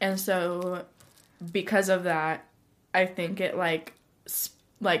 And so because of that, I think it like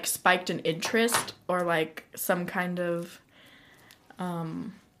spiked an interest or like some kind of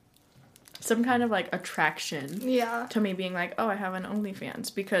like attraction to me being like, oh, I have an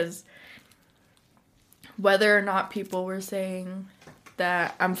OnlyFans, because whether or not people were saying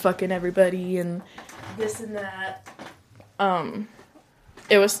that I'm fucking everybody and this and that,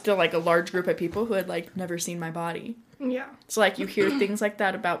 it was still like a large group of people who had like never seen my body. Yeah. So like you hear things like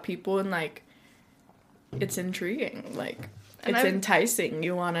that about people, and like it's intriguing, like it's enticing.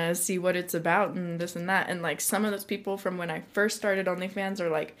 You want to see what it's about and this and that. And like some of those people from when I first started OnlyFans are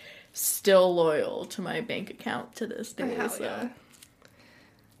like still loyal to my bank account to this day. So. Yeah.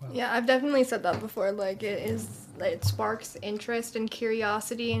 Wow. Yeah, I've definitely said that before. Like it sparks interest and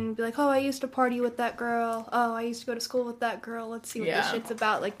curiosity, and be like, oh, I used to party with that girl. Oh, I used to go to school with that girl. Let's see what this shit's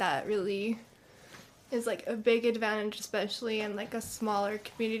about. Like that really is like a big advantage, especially in like a smaller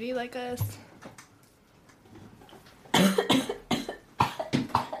community like us.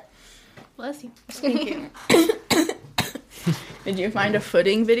 Bless you. Thank you. Did you find a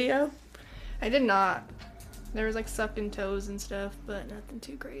footing video? I did not. There was like sucking toes and stuff, but nothing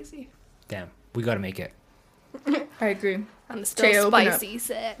too crazy. Damn, we gotta make it. I agree. On the still spicy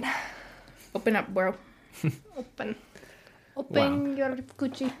set. Open up, bro. Open Wow. your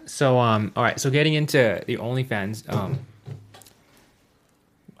coochie. So all right. So getting into the OnlyFans,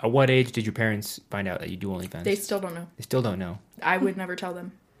 at what age did your parents find out that you do OnlyFans? They still don't know. They still don't know. I would never tell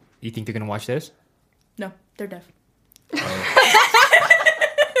them. You think they're gonna watch this? No, they're deaf.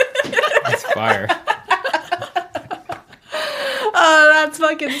 That's fire. Oh, that's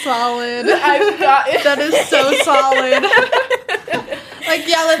fucking solid. I've got it. That is so solid. Like,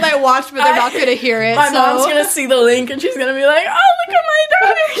 yeah, they might watch, but they're not gonna hear it. My mom's gonna see the link and she's gonna be like, "Oh, look at my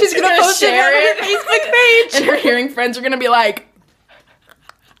daughter!" She's gonna post share it on her Facebook page, and her hearing friends are gonna be like,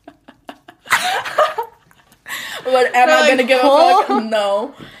 "What am I gonna give a fuck?"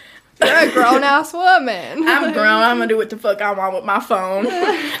 No. You're a grown-ass woman. I'm grown. I'm gonna do what the fuck I want with my phone.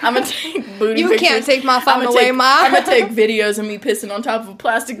 I'm gonna take booty pictures. You can't take my phone away, Ma. I'm gonna take videos of me pissing on top of a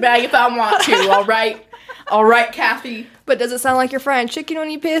plastic bag if I want to, alright? Alright, Kathy. But does it sound like your fried chicken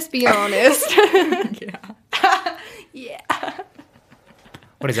when you piss? Be honest. Yeah. Yeah.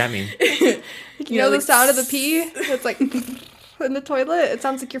 What does that mean? You know the sound of the pee? It's like in the toilet. It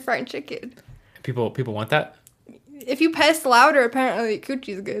sounds like you're frying chicken. People want that? If you piss louder, apparently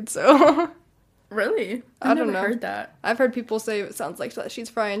coochie's good, so... Really? I don't know. I've heard that. I've heard people say it sounds like she's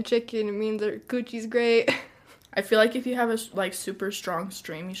frying chicken. It means her coochie's great. I feel like if you have a like super strong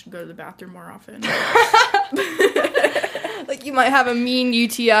stream, you should go to the bathroom more often. Like, think you might have a mean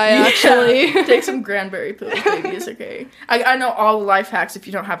UTI, actually. Yeah, take some Granberry pills, baby. It's okay. I know all the life hacks. If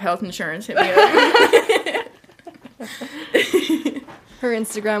you don't have health insurance, hit me up. Her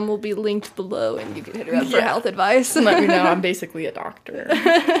Instagram will be linked below, and you can hit her up for health advice. Let me know. I'm basically a doctor.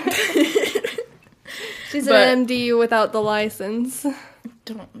 She's an MD without the license.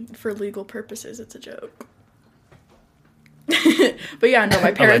 Don't, for legal purposes, it's a joke. But yeah, no,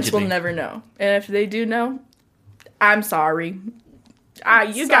 my parents will never know. And if they do know, I'm sorry.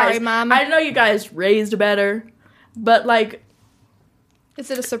 You guys, Mama. I know you guys raised better, but like, is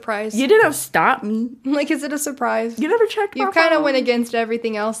it a surprise? you didn't stop me. Like, is it a surprise? You never checked my You kind of phone. went against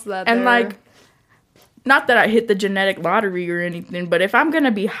everything else that. And like, not that I hit the genetic lottery or anything, but if I'm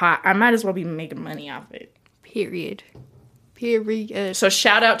gonna be hot, I might as well be making money off it. Period. So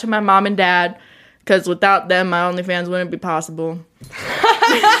shout out to my mom and dad, because without them, my OnlyFans wouldn't be possible.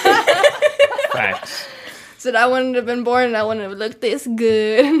 Facts. Said I wouldn't have been born and I wouldn't have looked this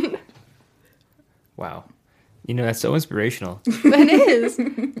good. Wow. You know, that's so inspirational. It is.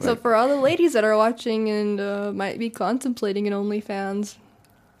 So for all the ladies that are watching and might be contemplating an OnlyFans,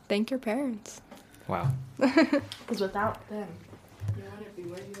 thank your parents. Wow. Because without them, you wouldn't be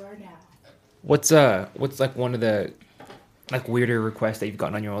where you are now. What's like one of the like weirder requests that you've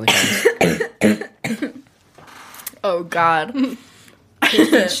gotten on your OnlyFans? Oh God.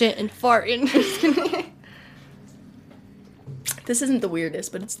 Shit and farting. This isn't the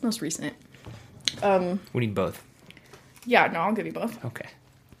weirdest, but it's the most recent. We need both. Yeah, no, I'll give you both. Okay.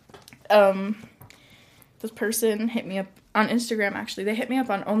 This person hit me up on Instagram, actually. They hit me up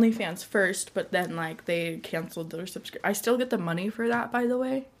on OnlyFans first, but then, like, they canceled their subscription. I still get the money for that, by the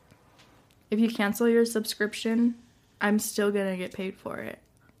way. If you cancel your subscription, I'm still gonna get paid for it.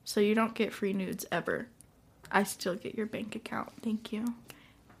 So you don't get free nudes ever. I still get your bank account. Thank you.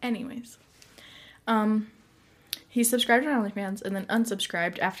 Anyways. He subscribed on OnlyFans and then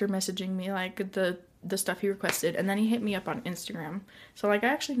unsubscribed after messaging me, like, the stuff he requested. And then he hit me up on Instagram. So, like, I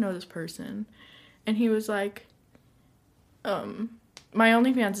actually know this person. And he was like, my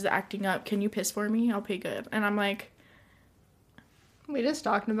OnlyFans is acting up. Can you piss for me? I'll pay good. And I'm like, We just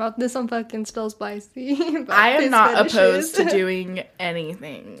talking about this on fucking Still Spicy. I am not fetishes. opposed to doing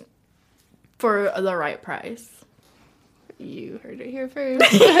anything for the right price. You heard it here first.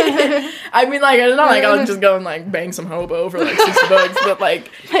 I mean, like, it's not like I'll just go and, like, bang some hobo for, like, $60, but,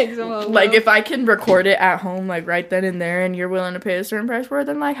 like, like, if I can record it at home, like, right then and there, and you're willing to pay a certain price for it,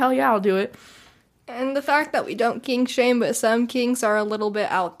 then, like, hell yeah, I'll do it. And the fact that we don't kink shame, but some kinks are a little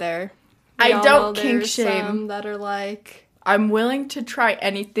bit out there. I all don't know kink there's shame. Some that are like, I'm willing to try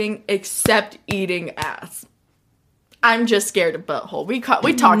anything except eating ass. I'm just scared of butthole. We talked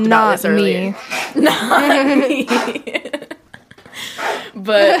about this earlier. Not me.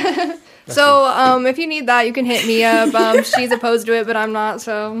 But so if you need that, you can hit me up. She's opposed to it, but I'm not.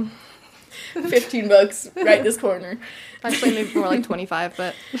 So $15 right this corner. actually, maybe more like 25.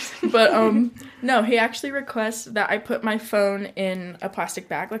 But no, he actually requests that I put my phone in a plastic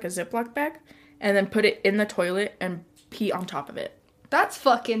bag, like a Ziploc bag, and then put it in the toilet and pee on top of it. That's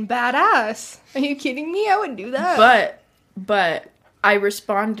fucking badass. Are you kidding me? I would do that. But I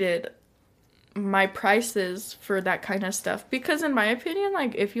responded my prices for that kind of stuff, because in my opinion,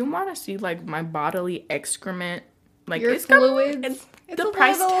 like, if you want to see, like, my bodily excrement, like, your it's fluids, the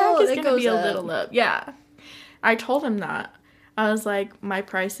price tag is gonna be a little up. Yeah, I told him that. I was like, my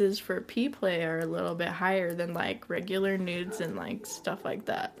prices for pee play are a little bit higher than, like, regular nudes and, like, stuff like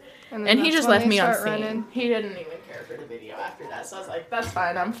that. And he just left me on scene. He didn't even care for the video after that. So I was like, that's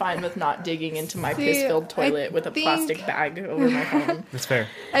fine. I'm fine with not digging into my piss-filled toilet with a plastic bag over my phone. That's fair.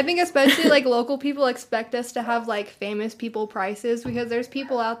 I think especially, like, local people expect us to have, like, famous people prices, because there's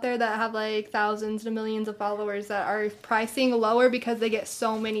people out there that have, like, thousands to millions of followers that are pricing lower because they get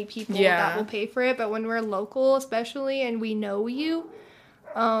so many people that will pay for it. But when we're local, especially, and we know you,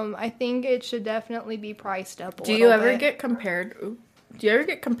 I think it should definitely be priced up a little bit. Do you ever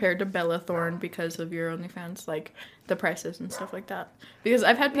get compared to Bella Thorne because of your OnlyFans, like the prices and stuff like that? Because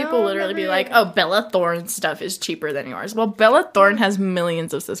I've had people literally be like, "Oh, Bella Thorne's stuff is cheaper than yours." Well, Bella Thorne has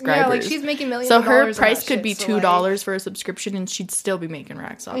millions of subscribers. Yeah, like, she's making millions so of dollars. So her price could be $2 for a subscription, and she'd still be making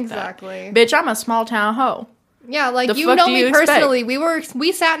racks off exactly. that. Bitch, I'm a small town hoe. Yeah, like, The you fuck know do me you personally.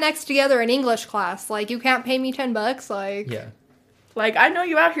 We sat next together in English class. Like, you can't pay me $10. Like, Yeah. Like, I know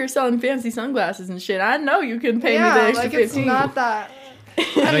you out here selling fancy sunglasses and shit. I know you can pay me the extra like, 15. it's not that.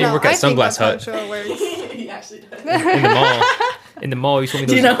 I know you work at Sunglass Hut. Sure it works. He actually does. In the mall. In the mall, you told me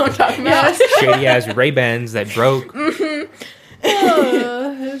Do those you know what I'm talking about? shady ass Ray-Bans that broke.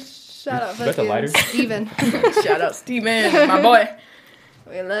 Shout out got the lighter? Steven. Shout out Steven, my boy.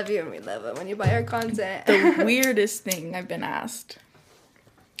 We love you and we love it when you buy our content. The weirdest thing I've been asked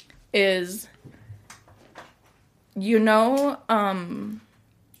is,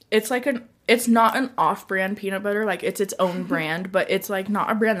 it's not an off-brand peanut butter, like it's its own brand, but it's like not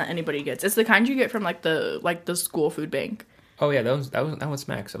a brand that anybody gets. It's the kind you get from like the school food bank. Oh yeah, that one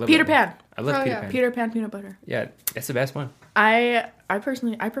smacks. I love Peter that one. Pan. I love Peter Pan. Peter Pan peanut butter. Yeah, that's the best one. I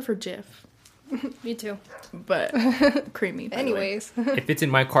personally prefer Jif, Me too. but creamy. by the way. Anyways, If it's in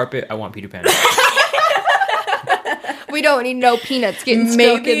my carpet, I want Peter Pan. we don't need no peanuts getting stuck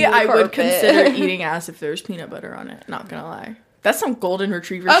in Maybe the I would carpet. consider eating ass if there's peanut butter on it. Not gonna lie. That's some golden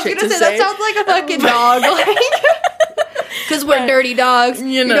retriever I was shit gonna to say, that sounds like a fucking dog. Because we're dirty dogs.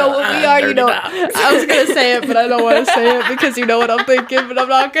 You know know, what we I'm are. You dirty know. dogs. I was gonna say it, but I don't want to say it because you know what I'm thinking. But I'm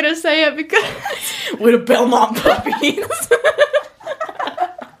not gonna say it because With a Belmont puppies.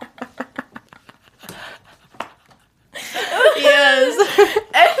 Yes.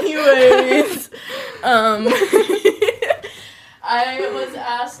 Anyways, I was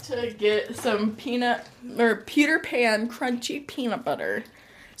asked to get some Peter Pan crunchy peanut butter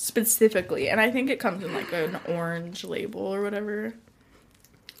specifically, and I think it comes in like an orange label or whatever.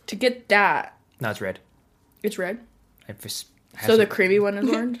 To get that, No, it's red. it's red. I just- So the creamy one is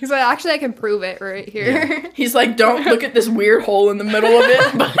orange. he's like, actually, I can prove it right here. He's like, don't look at this weird hole in the middle of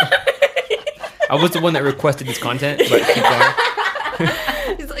it. But I was the one that requested this content, but keep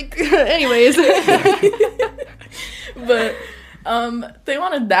going. He's like, anyways. But they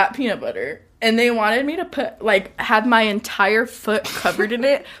wanted that peanut butter, and they wanted me to have my entire foot covered in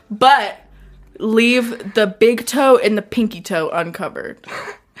it, but leave the big toe and the pinky toe uncovered.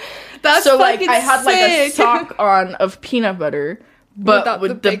 That's So like fucking I had like a sick. sock on of peanut butter, but Without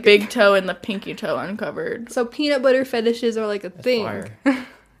with the the big toe and the pinky toe uncovered. So peanut butter fetishes are like a thing. Fire.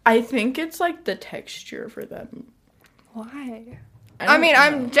 I think it's like the texture for them. Why? I don't mean, know.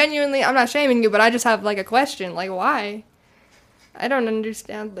 I'm not shaming you, but I just have like a question. Like, why? I don't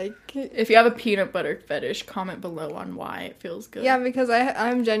understand. Like, If you have a peanut butter fetish, comment below on why it feels good. yeah, because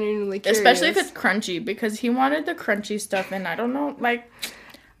I'm genuinely curious. Especially if it's crunchy, because he wanted the crunchy stuff, and I don't know, like,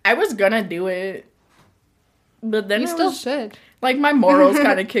 I was gonna do it, but then You it still was, should. like, my morals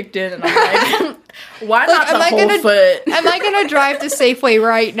kind of kicked in, and I'm like, why Like, not am the I whole gonna- foot? Am I gonna drive to Safeway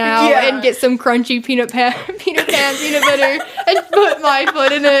right now Yeah. and get some crunchy Peter Pan peanut butter and put my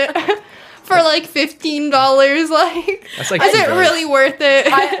foot in it for like $15? Like, That's like is it $2. really worth it?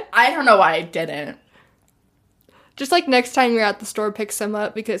 I don't know why I didn't. Just like next time you're at the store, pick some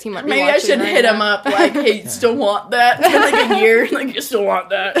up because he might be Maybe I watching should right hit now. him up, like, hey, you still want that? It's been like a year, like, you still want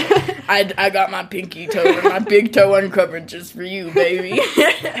that? I got my pinky toe and my big toe uncovered just for you, baby.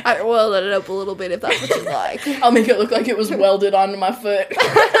 I will let it up a little bit if that's what you like. I'll make it look like it was welded onto my foot.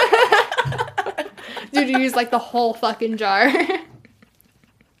 Dude, you use like the whole fucking jar.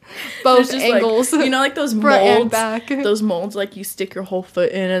 Both There's just, angles. like, you know, like those Front and molds, back. those molds, like you stick your whole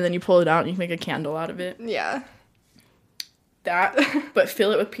foot in and then you pull it out and you can make a candle out of it. Yeah. That, but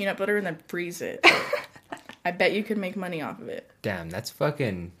fill it with peanut butter and then freeze it. I bet you could make money off of it. Damn, that's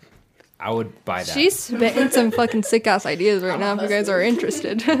fucking. I would buy that. She's spitting some fucking sick ass ideas right now if you guys are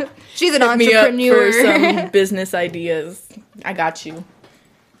interested. She's an Hit me up entrepreneur. for some business ideas. I got you.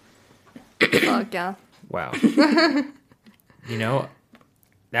 Fuck yeah. Wow. You know,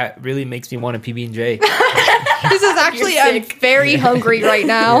 that really makes me want a PB&J. This is actually, You're I'm sick. very hungry right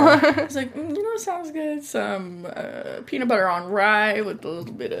now. I was like, you know, sounds good. Some peanut butter on rye with a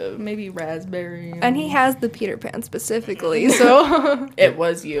little bit of maybe raspberry. And he has the Peter Pan specifically, so. It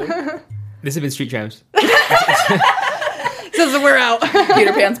was you. This has been Street Champs. So we're out.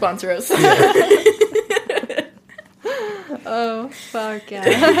 Peter Pan sponsor us. Oh, fuck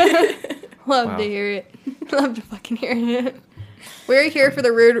yeah. Love Wow. to hear it. Love to fucking hear it. We're here for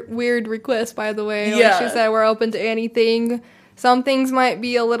the weird request, by the way. Yeah. Like she said, we're open to anything. Some things might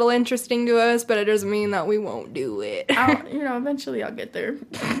be a little interesting to us, but it doesn't mean that we won't do it. Eventually I'll get there.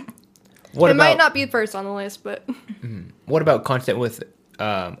 What It about might not be first on the list, but what about content with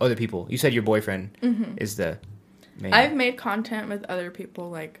other people? You said your boyfriend is the main. I've made content with other people,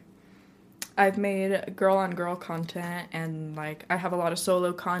 like I've made girl on girl content, and like I have a lot of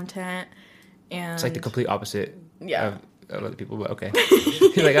solo content, and It's like the complete opposite. Yeah. Of other people, but okay.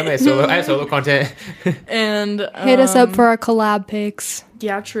 You're like, I have solo content. and hit us up for our collab pics.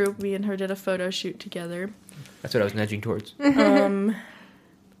 yeah, true. Me and her did a photo shoot together. That's what I was nudging towards.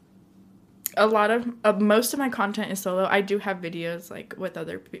 A lot of most of my content is solo. I do have videos like with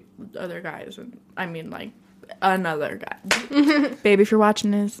other guys, and I mean like another guy. Baby, if you're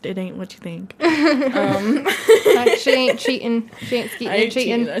watching this, it ain't what you think. Like, she ain't cheating. She ain't skeeting I and ain't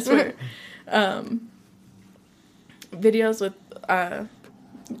cheating. cheating, I swear. Videos with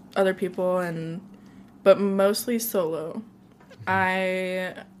other people, but mostly solo.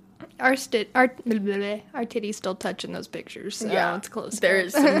 Our titties still touching those pictures, so Yeah, it's close. there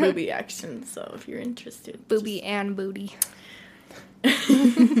is some booby action, so if you're interested. Booby and booty.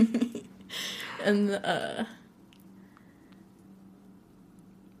 And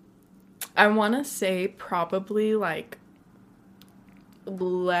I want to say probably like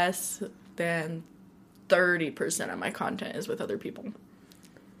less than 30% of my content is with other people.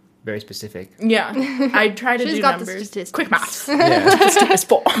 Very specific. Yeah, I try to She's do got the numbers. statistics. Quick maths. Yeah. It's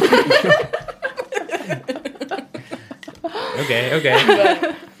full.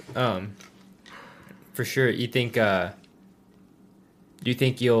 Okay. For sure. You think? Do you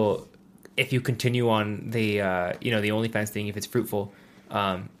think you'll, if you continue on the the OnlyFans thing, if it's fruitful,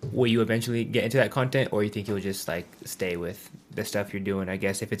 will you eventually get into that content, or you think you'll just like stay with the stuff you're doing? I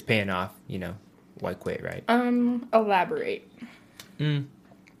guess if it's paying off, why quit, right? Elaborate.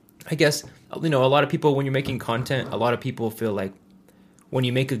 I guess a lot of people, when you're making content, a lot of people feel like when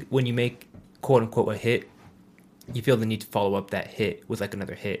you make quote unquote a hit, you feel the need to follow up that hit with like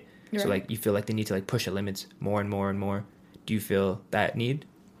another hit. Right. So like you feel like they need to like push the limits more and more and more. Do you feel that need?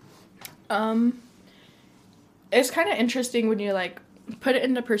 It's kind of interesting when you like put it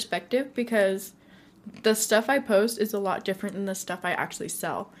into perspective, because the stuff I post is a lot different than the stuff I actually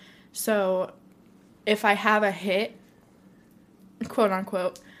sell. So if I have a hit, quote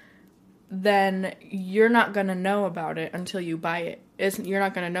unquote, then you're not going to know about it until you buy it. You're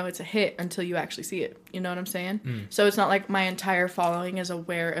not going to know it's a hit until you actually see it. You know what I'm saying? So it's not like my entire following is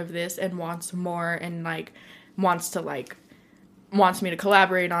aware of this and wants more and like wants me to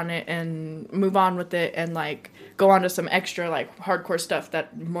collaborate on it and move on with it and like go on to some extra like hardcore stuff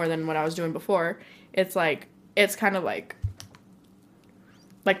that more than what I was doing before. It's like, it's kind of like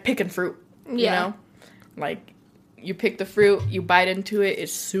picking fruit, you know? Like, you pick the fruit, you bite into it,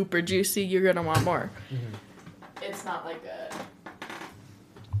 it's super juicy, you're gonna want more. Mm-hmm. It's not like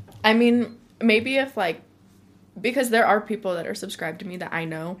I mean, maybe if like, because there are people that are subscribed to me that I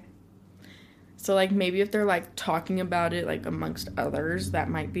know. So like maybe if they're like talking about it like amongst others that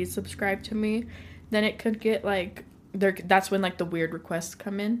might be subscribed to me, then it could get like, that's when like the weird requests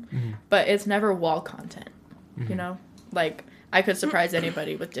come in. Mm-hmm. But it's never wall content, you know? Like I could surprise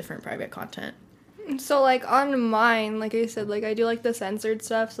anybody with different private content. So, like, on mine, like I said, like, I do, like, the censored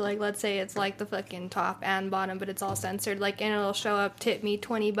stuff. So, like, let's say it's, like, the fucking top and bottom, but it's all censored. Like, and it'll show up, tip me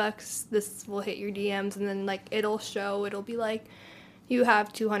 $20. This will hit your DMs. And then, like, it'll be, like, you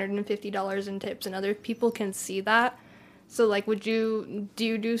have $250 in tips. And other people can see that. So, like, do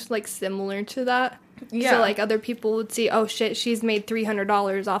you do, like, similar to that? Yeah. So, like, other people would see, oh, shit, she's made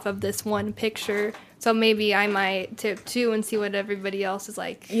 $300 off of this one picture. So maybe I might tip too and see what everybody else is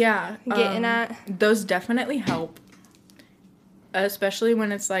like getting at. Those definitely help. Especially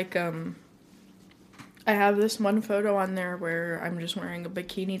when it's like, I have this one photo on there where I'm just wearing a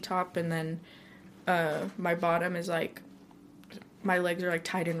bikini top and then my bottom is like, my legs are like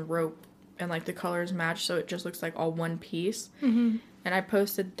tied in rope and like the colors match so it just looks like all one piece. Mm-hmm. And I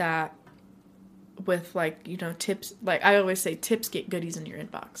posted that with like, tips. Like I always say, tips get goodies in your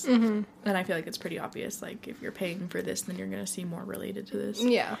inbox. Mm-hmm. And I feel like it's pretty obvious, like if you're paying for this then you're gonna see more related to this.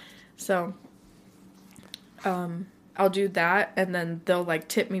 Yeah. So I'll do that and then they'll like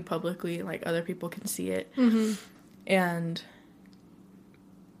tip me publicly, like other people can see it. Mm-hmm. And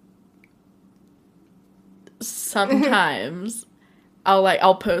sometimes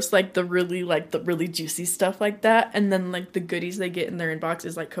I'll post like the really juicy stuff like that, and then like the goodies they get in their inbox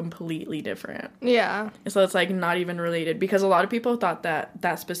is like completely different. Yeah. So it's like not even related, because a lot of people thought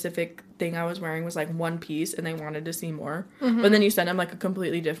that specific thing I was wearing was like one piece and they wanted to see more. Mm-hmm. But then you send them like a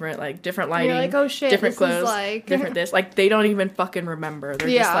completely different lighting. You're like, oh shit, different clothes, like different this. Like they don't even fucking remember. They're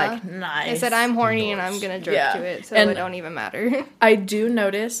just like, nice. I said I'm horny and I'm gonna jerk to it, so it don't even matter. I do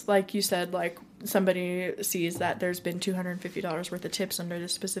notice, like you said, like somebody sees that there's been $250 worth of tips under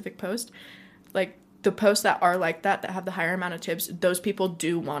this specific post. Like the posts that are like that have the higher amount of tips, those people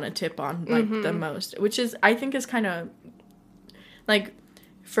do want to tip on like the most, which is, I think is kind of like,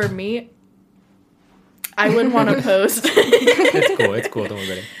 for me, I would want to post. It's cool. Don't worry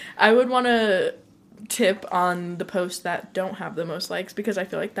about it. I would want to tip on the posts that don't have the most likes, because I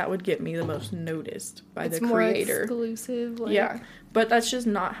feel like that would get me the most noticed by the creator. It's more exclusive. Like. Yeah. But that's just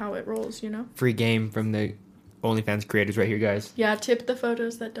not how it rolls, Free game from the OnlyFans creators right here, guys. Yeah, tip the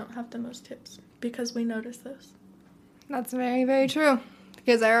photos that don't have the most tips, because we notice those. That's very, very true.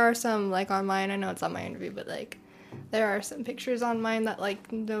 Because there are some, like, on mine, I know it's on my interview, but, like, there are some pictures on mine that,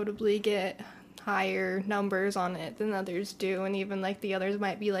 like, notably get higher numbers on it than others do. And even, like, the others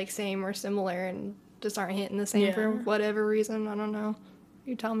might be, like, same or similar and just aren't hitting the same for whatever reason. I don't know.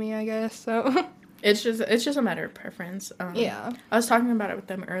 You tell me, I guess. So It's just a matter of preference. yeah. I was talking about it with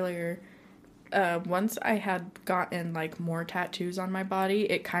them earlier. Once I had gotten like more tattoos on my body,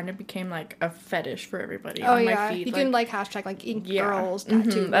 it kind of became like a fetish for everybody Oh on yeah. my feed. You can like hashtag like ink yeah. girls Mhm.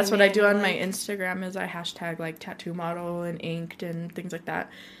 tattoo. That's what I do on my like- Instagram is I hashtag like tattoo model and inked and things like that.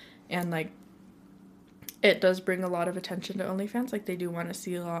 And like it does bring a lot of attention to OnlyFans. Like they do want to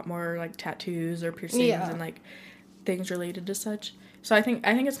see a lot more like tattoos or piercings Yeah. and like things related to such. So I think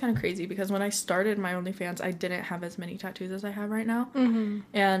it's kind of crazy because when I started my OnlyFans, I didn't have as many tattoos as I have right now,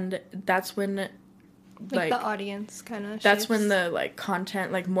 and that's when, like the audience kind of. that's when the like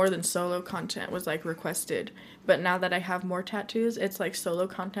content, like more than solo content, was like requested. But now that I have more tattoos, it's like solo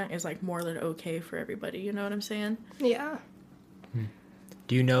content is like more than okay for everybody. You know what I'm saying? Yeah.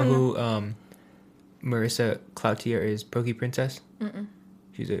 Do you know who Marissa Cloutier is? Pokey Princess.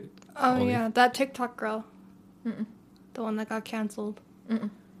 She's a. Oh Only- yeah, that TikTok girl. The one that got canceled. I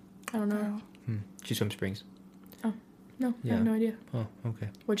don't know. She's from Springs. No, I Yeah. have no idea. Oh, okay.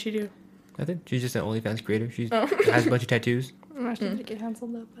 What'd she do? Nothing. She's just an OnlyFans creator. She has a bunch of tattoos. I'm not sure if get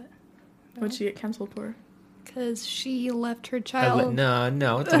canceled though, but What'd she get canceled for? because she left her child. No,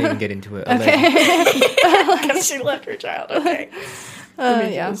 let's not even get into it. Because she left her child. Okay.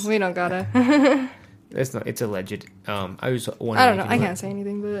 Yeah, we don't gotta. It's not. It's alleged. I was wondering. I don't know. if I you can't say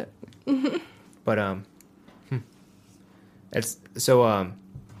anything, but But it's so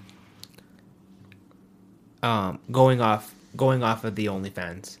going off of the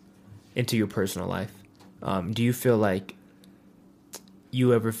OnlyFans into your personal life. Do you feel like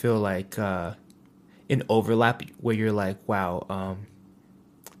you ever feel like an overlap where you're like, wow,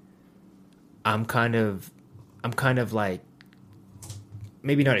 I'm kind of like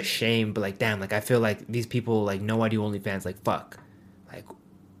maybe not ashamed, but like damn, like I feel like these people like know I do OnlyFans, like fuck, like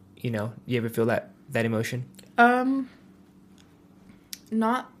you know, you ever feel that emotion?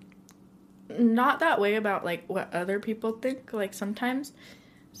 Not that way about like what other people think, like sometimes.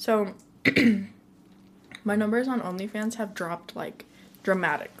 So my numbers on OnlyFans have dropped like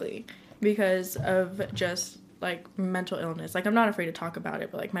dramatically because of just like mental illness. Like I'm not afraid to talk about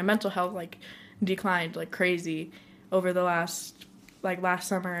it, but like my mental health like declined like crazy over the last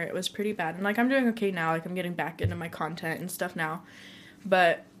summer. It was pretty bad. And like I'm doing okay now, like I'm getting back into my content and stuff now.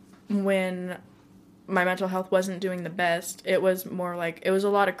 But when my mental health wasn't doing the best, it was more like, it was a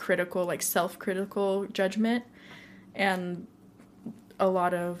lot of critical, like self-critical judgment and a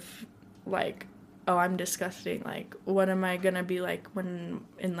lot of like, oh, I'm disgusting. Like, what am I gonna be like when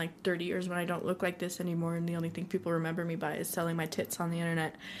in like 30 years when I don't look like this anymore and the only thing people remember me by is selling my tits on the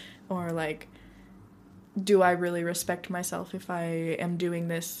internet? Or like, do I really respect myself if I am doing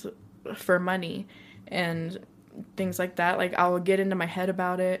this for money? And things like that. Like, I'll get into my head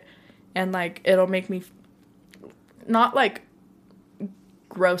about it. And, like, it'll make me not, like,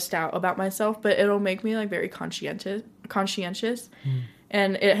 grossed out about myself, but it'll make me, like, very conscientious.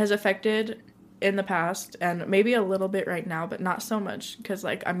 And it has affected in the past and maybe a little bit right now, but not so much because,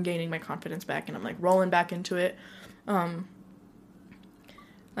 like, I'm gaining my confidence back and I'm, like, rolling back into it.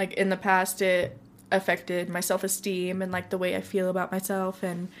 Like, in the past, it affected my self-esteem and, like, the way I feel about myself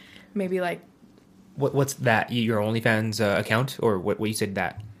and maybe, like... What's that? Your OnlyFans account? Or what you said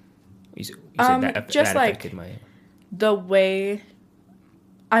that... You said just that like affected my... the way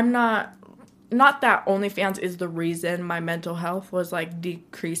I'm not that OnlyFans is the reason my mental health was like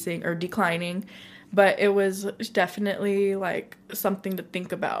decreasing or declining, but it was definitely like something to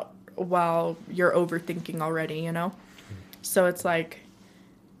think about while you're overthinking already, you know? So it's like,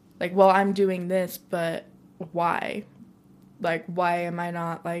 well, I'm doing this, but why? Like, why am I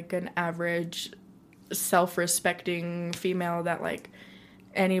not like an average self-respecting female that like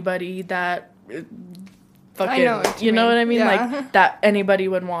anybody that fucking, I know what you know what I mean? Yeah. Like, that anybody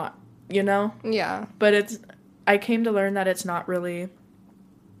would want, you know? yeah. But I came to learn that it's not really,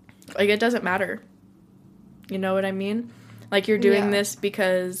 like, it doesn't matter. You know what I mean? Like, you're doing this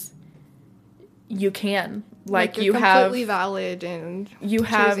because you can. Like you're you completely have valid and you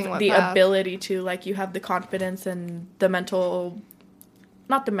have choosing what the path. ability to, like, you have the confidence and the mental,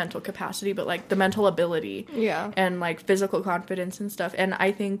 not the mental capacity, but like the mental ability and like physical confidence and stuff. And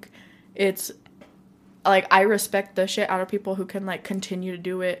I think it's like, I respect the shit out of people who can like continue to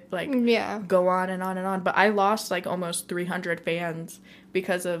do it, like go on and on and on. But I lost like almost 300 fans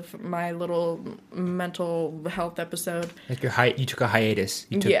because of my little mental health episode. Like you took a hiatus.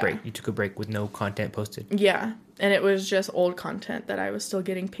 You took a break with no content posted. Yeah. And it was just old content that I was still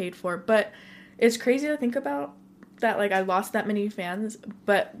getting paid for. But it's crazy to think about that, like, I lost that many fans,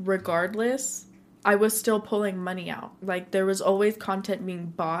 but regardless, I was still pulling money out. Like, there was always content being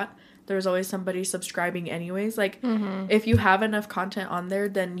bought. There was always somebody subscribing anyways. Like, if you have enough content on there,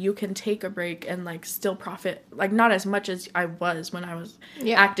 then you can take a break and, like, still profit. Like, not as much as I was when I was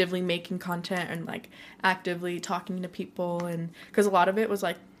actively making content and, like, actively talking to people. And because a lot of it was,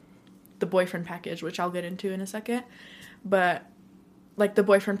 like, the boyfriend package, which I'll get into in a second. But, like, the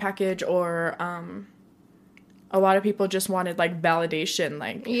boyfriend package or, a lot of people just wanted, like, validation,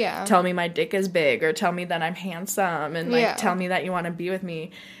 like, tell me my dick is big, or tell me that I'm handsome, and, like, tell me that you want to be with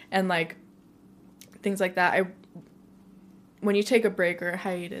me, and, like, things like that. When you take a break or a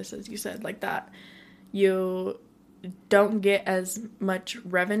hiatus, as you said, like that, you don't get as much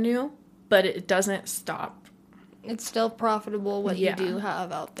revenue, but it doesn't stop. It's still profitable what you do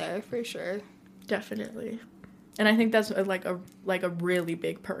have out there, for sure. Definitely. And I think that's like a really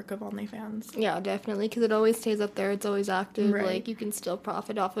big perk of OnlyFans. Yeah, definitely, because it always stays up there. It's always active. Right. Like, you can still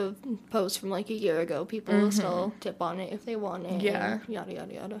profit off of posts from, like, a year ago. People will still tip on it if they want it. Yeah. And yada,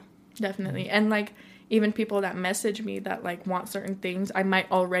 yada, yada. Definitely. And, like, even people that message me that, like, want certain things, I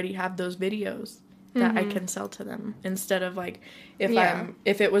might already have those videos that I can sell to them. Instead of, like,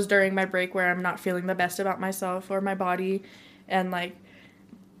 if it was during my break where I'm not feeling the best about myself or my body and, like,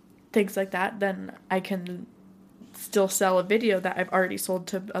 things like that, then I can still sell a video that I've already sold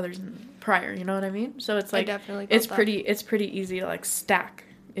to others prior, you know what I mean? So it's like, it's pretty easy to, like, stack,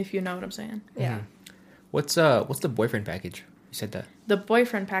 if you know what I'm saying. Yeah. What's the boyfriend package? You said that. The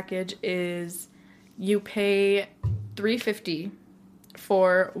boyfriend package is you pay $350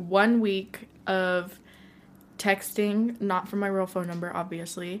 for 1 week of texting, not from my real phone number,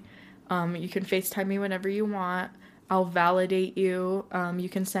 obviously. You can FaceTime me whenever you want. I'll validate you. You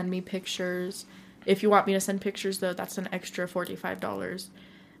can send me pictures. If you want me to send pictures, though, that's an extra $45.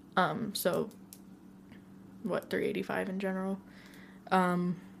 So, what, $385 in general?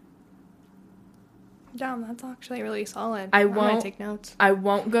 Damn, that's actually really solid. I'm gonna won't take notes. I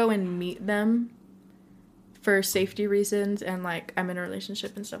won't go and meet them for safety reasons, and, like, I'm in a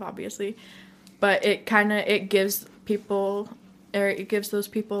relationship and stuff, obviously. But it gives people, or it gives those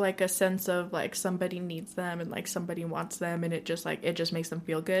people, like, a sense of, like, somebody needs them and, like, somebody wants them, and it just makes them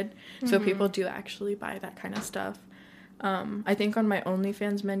feel good. So people do actually buy that kind of stuff. I think on my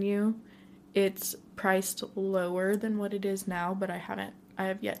OnlyFans menu, it's priced lower than what it is now, but I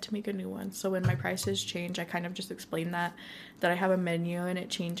have yet to make a new one. So when my prices change, I kind of just explain that I have a menu and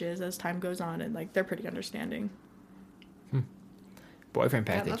it changes as time goes on, and, like, they're pretty understanding. Boyfriend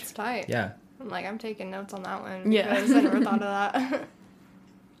package. Yeah, that's tight. Yeah. I'm taking notes on that one. Yeah. Because I never thought of that.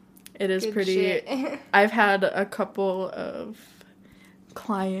 It is Good pretty. shit. I've had a couple of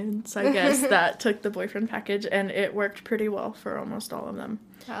clients, I guess, that took the boyfriend package, and it worked pretty well for almost all of them.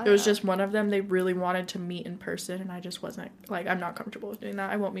 Oh, There was just one of them, they really wanted to meet in person, and I just wasn't, like, I'm not comfortable with doing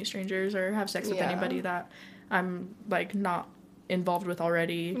that. I won't meet strangers or have sex with anybody that I'm, like, not involved with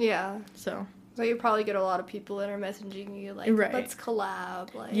already. Yeah. So you probably get a lot of people that are messaging you, like, Right. let's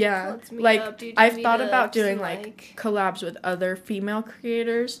collab. Like, yeah, let's meet like, up, do I've thought about meetups, doing, and, like, collabs with other female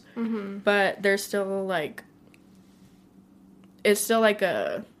creators, but there's still, like, it's still, like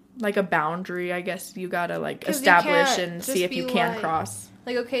a boundary, I guess you gotta, like, 'Cause you establish can't and just see if be you can like- cross.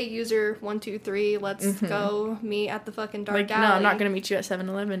 Like, okay, user 1, 2, 3, let's go meet at the fucking dark Like, alley. no, I'm not gonna meet you at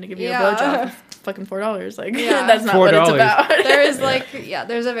 7-Eleven to give you Yeah. a blowjob for fucking $4. Like, Yeah. that's not what it's $4. about. There is, like,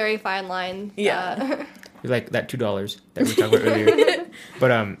 there's a very fine line. Yeah. Like that $2 that we were talking about earlier.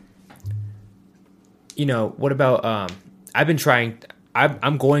 But you know, what about I've been trying.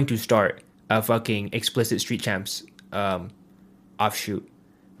 I'm going to start a fucking explicit Street Champs offshoot.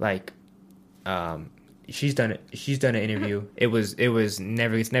 Like, she's done it. She's done an interview. It's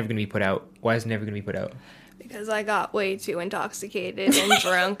never gonna be put out. Why is it never gonna be put out? Because I got way too intoxicated and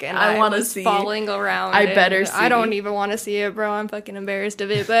drunk, and I I wanna was see. falling around. I and better see. I don't even want to see it, bro. I'm fucking embarrassed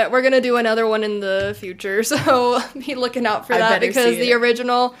of it. But we're gonna do another one in the future, so be looking out for I that, better because see the it.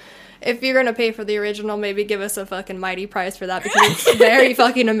 original. If you're gonna pay for the original, maybe give us a fucking mighty price for that, because it's very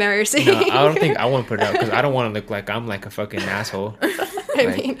fucking embarrassing. No, I don't think I want to put it out because I don't want to look like I'm like a fucking asshole. I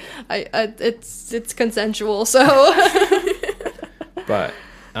mean, it's consensual, so. But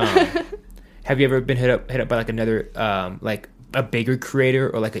have you ever been hit up by like another like a bigger creator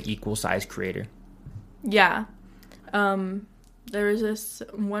or like an equal size creator? Yeah. There was this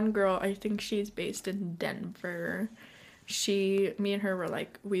one girl, I think she's based in Denver. Me and her were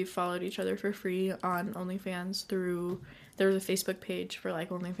like, we followed each other for free on OnlyFans there was a Facebook page for, like,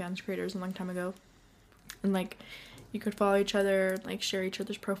 OnlyFans creators a long time ago. And, like, you could follow each other, like, share each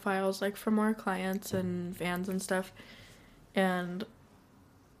other's profiles, like, for more clients and fans and stuff. And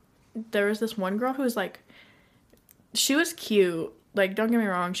there was this one girl who was, like, she was cute. Like, don't get me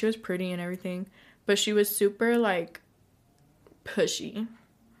wrong, she was pretty and everything. but she was super, like, pushy.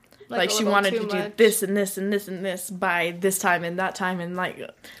 Like a she little wanted too to do much. this and this and this and this by this time and that time, and like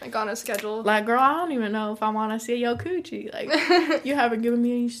on a schedule. Like, girl, I don't even know if I want to see your coochie. Like, you haven't given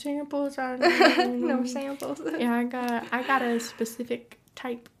me any samples. I don't know. No samples. Yeah, I got a specific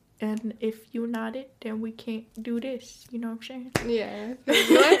type, and if you're not it, then we can't do this. You know what I'm saying? Yeah,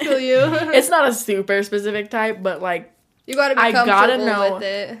 I feel you. It's not a super specific type, but like, You gotta be I comfortable gotta know with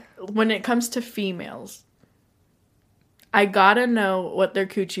it. when it comes to females, I gotta know what their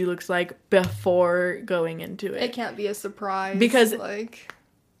coochie looks like before going into it. It can't be a surprise. Because like,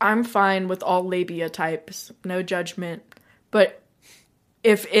 I'm fine with all labia types, no judgment. But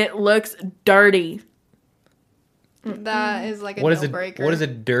if it looks dirty, that is like a What is deal a breaker. what does a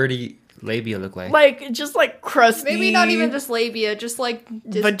dirty labia look like? like just like crusty, Maybe not even just labia, just like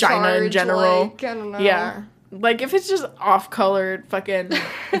vagina in discharge, general. Like, I don't know. Yeah, like if it's just off-colored, fucking,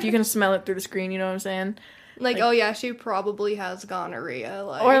 if you can smell it through the screen, you know what I'm saying? Like, oh yeah, she probably has gonorrhea.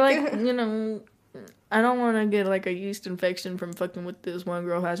 Like, Or like, you know, I don't want to get like a yeast infection from fucking with this one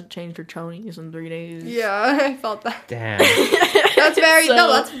girl who hasn't changed her chonies in 3 days. yeah, I felt that. Damn. That's very So-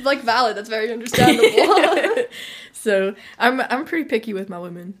 no, that's like valid. That's very understandable. So I'm pretty picky with my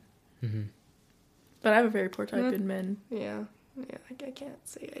women, Mm-hmm. but I have a very poor type in men. yeah, I can't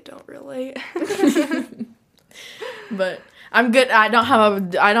say I don't relate. But I'm good. I don't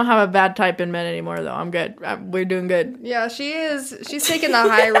have a bad type in men anymore though. I'm good. We're doing good. Yeah, she's taken the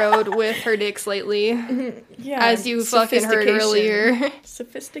high road with her dicks lately, Yeah, as you fucking heard earlier.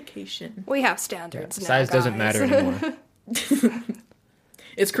 Sophistication. We have standards now. Size doesn't guys. matter anymore.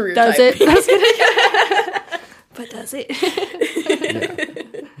 It's career Does type. it? I was gonna- but does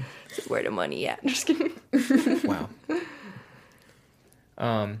it? Where the money at? Just kidding. Wow.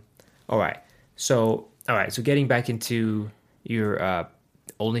 All right. So getting back into your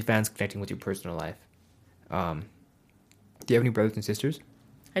OnlyFans, connecting with your personal life. Do you have any brothers and sisters?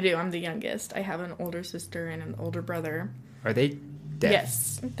 I do. I'm the youngest. I have an older sister and an older brother. Are they deaf?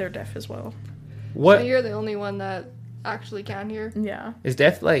 Yes, they're deaf as well. What So you're the only one that actually can hear. Yeah. is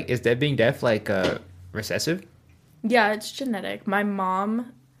being deaf like recessive? Yeah, it's genetic. My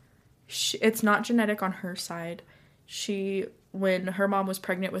mom, it's not genetic on her side. When her mom was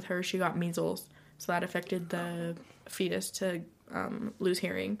pregnant with her, she got measles. So that affected the fetus to lose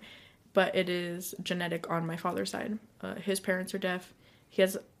hearing. But it is genetic on my father's side. His parents are deaf. He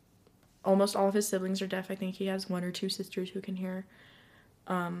has almost all of his siblings are deaf. I think he has 1 or 2 sisters who can hear.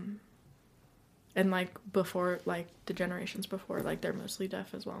 And like before, like the generations before, like they're mostly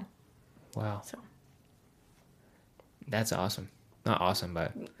deaf as well. Wow. So That's awesome. Not awesome,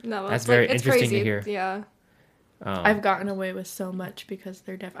 but No, That's it's very it's interesting to crazy. hear. Yeah. I've gotten away with so much because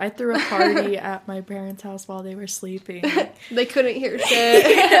they're deaf. I threw a party at my parents' house while they were sleeping. They couldn't hear shit.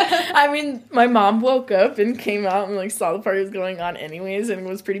 I mean, my mom woke up and came out and like saw the party was going on anyways and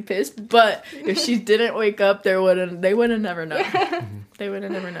was pretty pissed. But if she didn't wake up, they would have never known. They would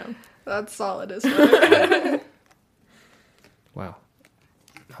have never known. That's solid as fuck. wow.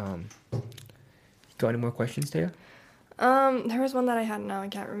 Got any more questions, Taya? There was one that I had now. I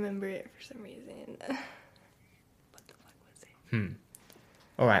can't remember it for some reason. What the fuck was it?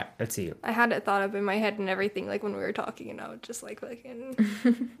 All right. Let's see. I had it thought up in my head and everything, like when we were talking, and I would just like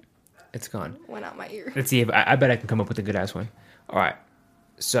fucking It's gone. went out my ear. Let's see if I bet I can come up with a good ass one. All right.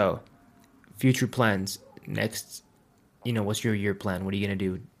 So, future plans next. You know, what's your year plan? What are you gonna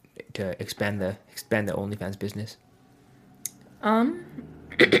do to expand the OnlyFans business?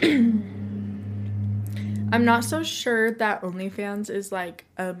 I'm not so sure that OnlyFans is like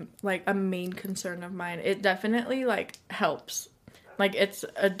a main concern of mine. It definitely like helps. Like it's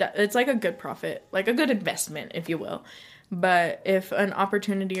like a good profit, like a good investment, if you will. But if an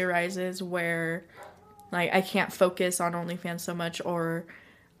opportunity arises where like I can't focus on OnlyFans so much, or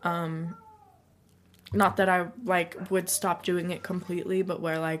not that I like would stop doing it completely, but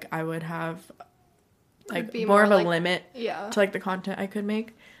where like I would have like Be more of a like, limit Yeah. to like the content I could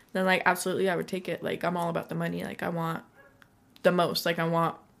make, then like absolutely I would take it. Like I'm all about the money. Like I want the most. Like I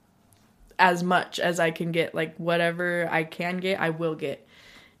want as much as I can get. Like whatever I can get, I will get.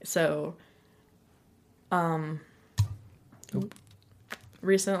 So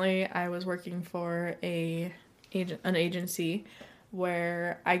recently I was working for an agency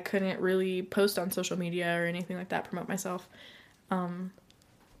where I couldn't really post on social media or anything like that, promote myself,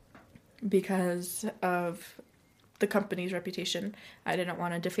 because of the company's reputation. I didn't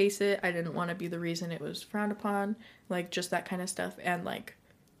want to deface it. I didn't want to be the reason it was frowned upon, like just that kind of stuff. And like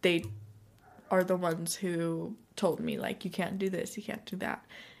they are the ones who told me like, you can't do this, you can't do that.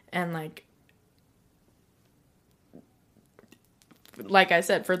 And like like I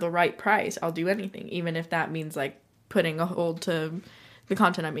said, for the right price, I'll do anything, even if that means like putting a hold to the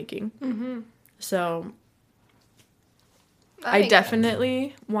content I'm making. So I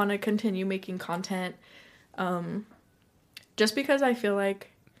definitely want to continue making content, just because I feel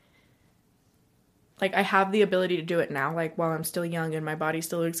like I have the ability to do it now, like while I'm still young and my body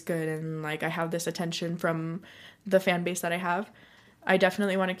still looks good, and like I have this attention from the fan base that I have. I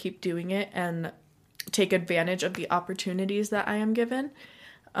definitely want to keep doing it and take advantage of the opportunities that I am given.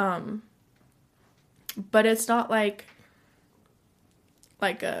 But it's not like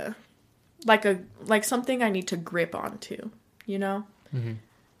something I need to grip onto, you know? Mm-hmm.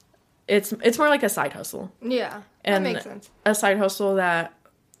 It's more like a side hustle. Yeah, and that makes sense. A side hustle that,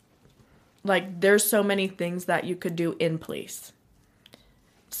 like, there's so many things that you could do in place.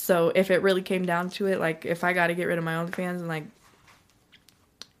 So if it really came down to it, like, if I got to get rid of my OnlyFans and, like,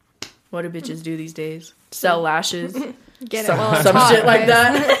 what do bitches do these days? Sell lashes. Get some, it while it's some hot, shit like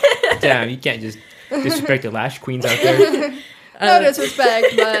guys. that. Damn, you can't just disrespect the lash queens out there. No disrespect,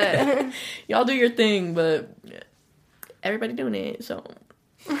 but Y'all do your thing, but everybody doing it, so.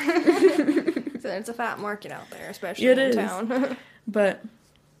 it's a fat market out there, especially It in is. town. But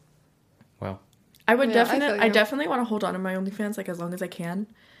Well, I would Yeah, I feel you. definitely want to hold on to my OnlyFans, like, as long as I can.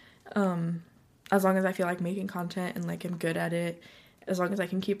 As long as I feel like making content and, like, I'm good at it. As long as I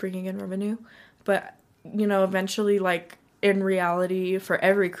can keep bringing in revenue. But, you know, eventually, like, in reality, for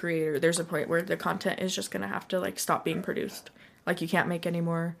every creator, there's a point where the content is just gonna have to, like, stop being produced. Like, you can't make any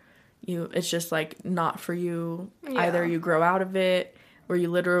more. It's just, like, not for you. Yeah. Either you grow out of it, or you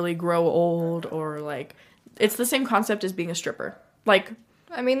literally grow old, or, like, it's the same concept as being a stripper. Like,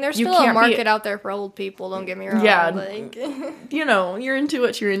 I mean, there's You still a can't be- market out there for old people, don't get me wrong. Yeah. Like, you know, you're into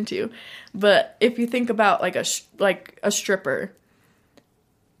what you're into. But if you think about, like, a stripper,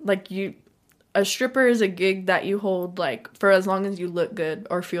 like, a stripper is a gig that you hold, like, for as long as you look good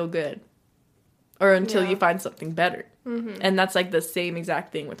or feel good, or until Yeah. you find something better. And that's, like, the same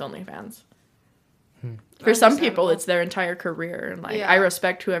exact thing with OnlyFans. For some people, Understandable. it's their entire career, and, like, Yeah. I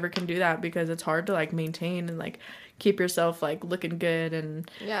respect whoever can do that, because it's hard to, like, maintain and, like, keep yourself, like, looking good and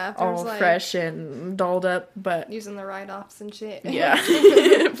yeah, if there's all like fresh and dolled up. But using the write-offs and shit. yeah,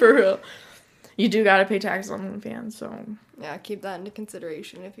 for real, you do gotta pay taxes on OnlyFans, so. Yeah, keep that into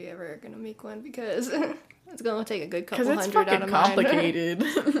consideration if you ever are gonna make one, because it's gonna take a good Because couple it's hundred out fucking of mine. complicated.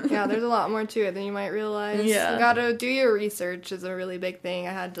 Yeah, there's a lot more to it than you might realize. Yeah. You gotta do your research is a really big thing.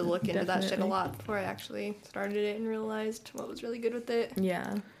 I had to look into that shit a Definitely. lot before I actually started it and realized what was really good with it.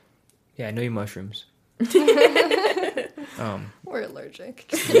 Yeah. yeah, I know your mushrooms. We're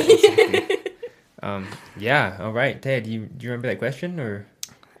allergic. Yeah, all right. Ted, do you remember that question or?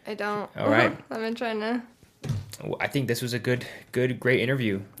 I don't. All right. I've been trying to. Well, I think this was a great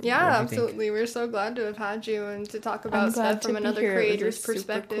interview. Yeah, What do you think? absolutely. We're so glad to have had you and to talk I'm about glad stuff from to be another here. It was a creator's super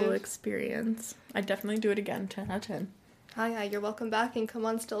perspective. cool experience. I'd definitely do it again. 10 out of 10. Oh yeah, you're welcome back and come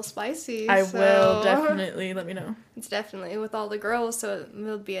on Still Spicy. I so- will definitely. Let me know. It's definitely with all the girls, so it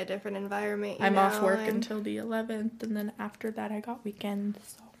will be a different environment. I'm off work and- until the 11th, and then after that, I got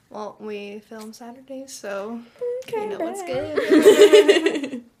weekends. So. Well, we film Saturdays, so Okay, you know what's bye.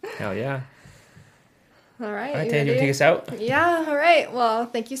 good. Hell yeah. All right. All right, you Ted, you want to ready? take us out? Yeah, all right. Well,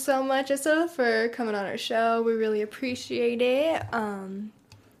 thank you so much, Issa, for coming on our show. We really appreciate it.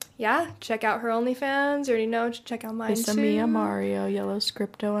 Yeah, check out her OnlyFans. You already know. Check out mine Issa too. Mia Mario, Yellow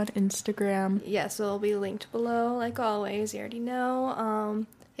Scripto on Instagram. Yes, it'll be linked below, like always. You already know.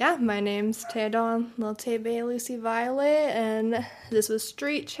 Yeah, my name's Teodon, Lil Tebe, Lucy Violet, and this was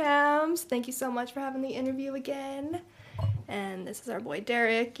Street Champs. Thank you so much for having the interview again. And this is our boy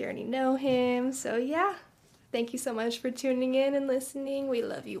Derek. You already know him. So yeah, thank you so much for tuning in and listening. We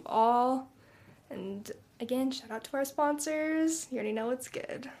love you all. And again, shout out to our sponsors. You already know it's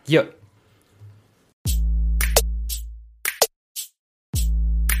good. Yep.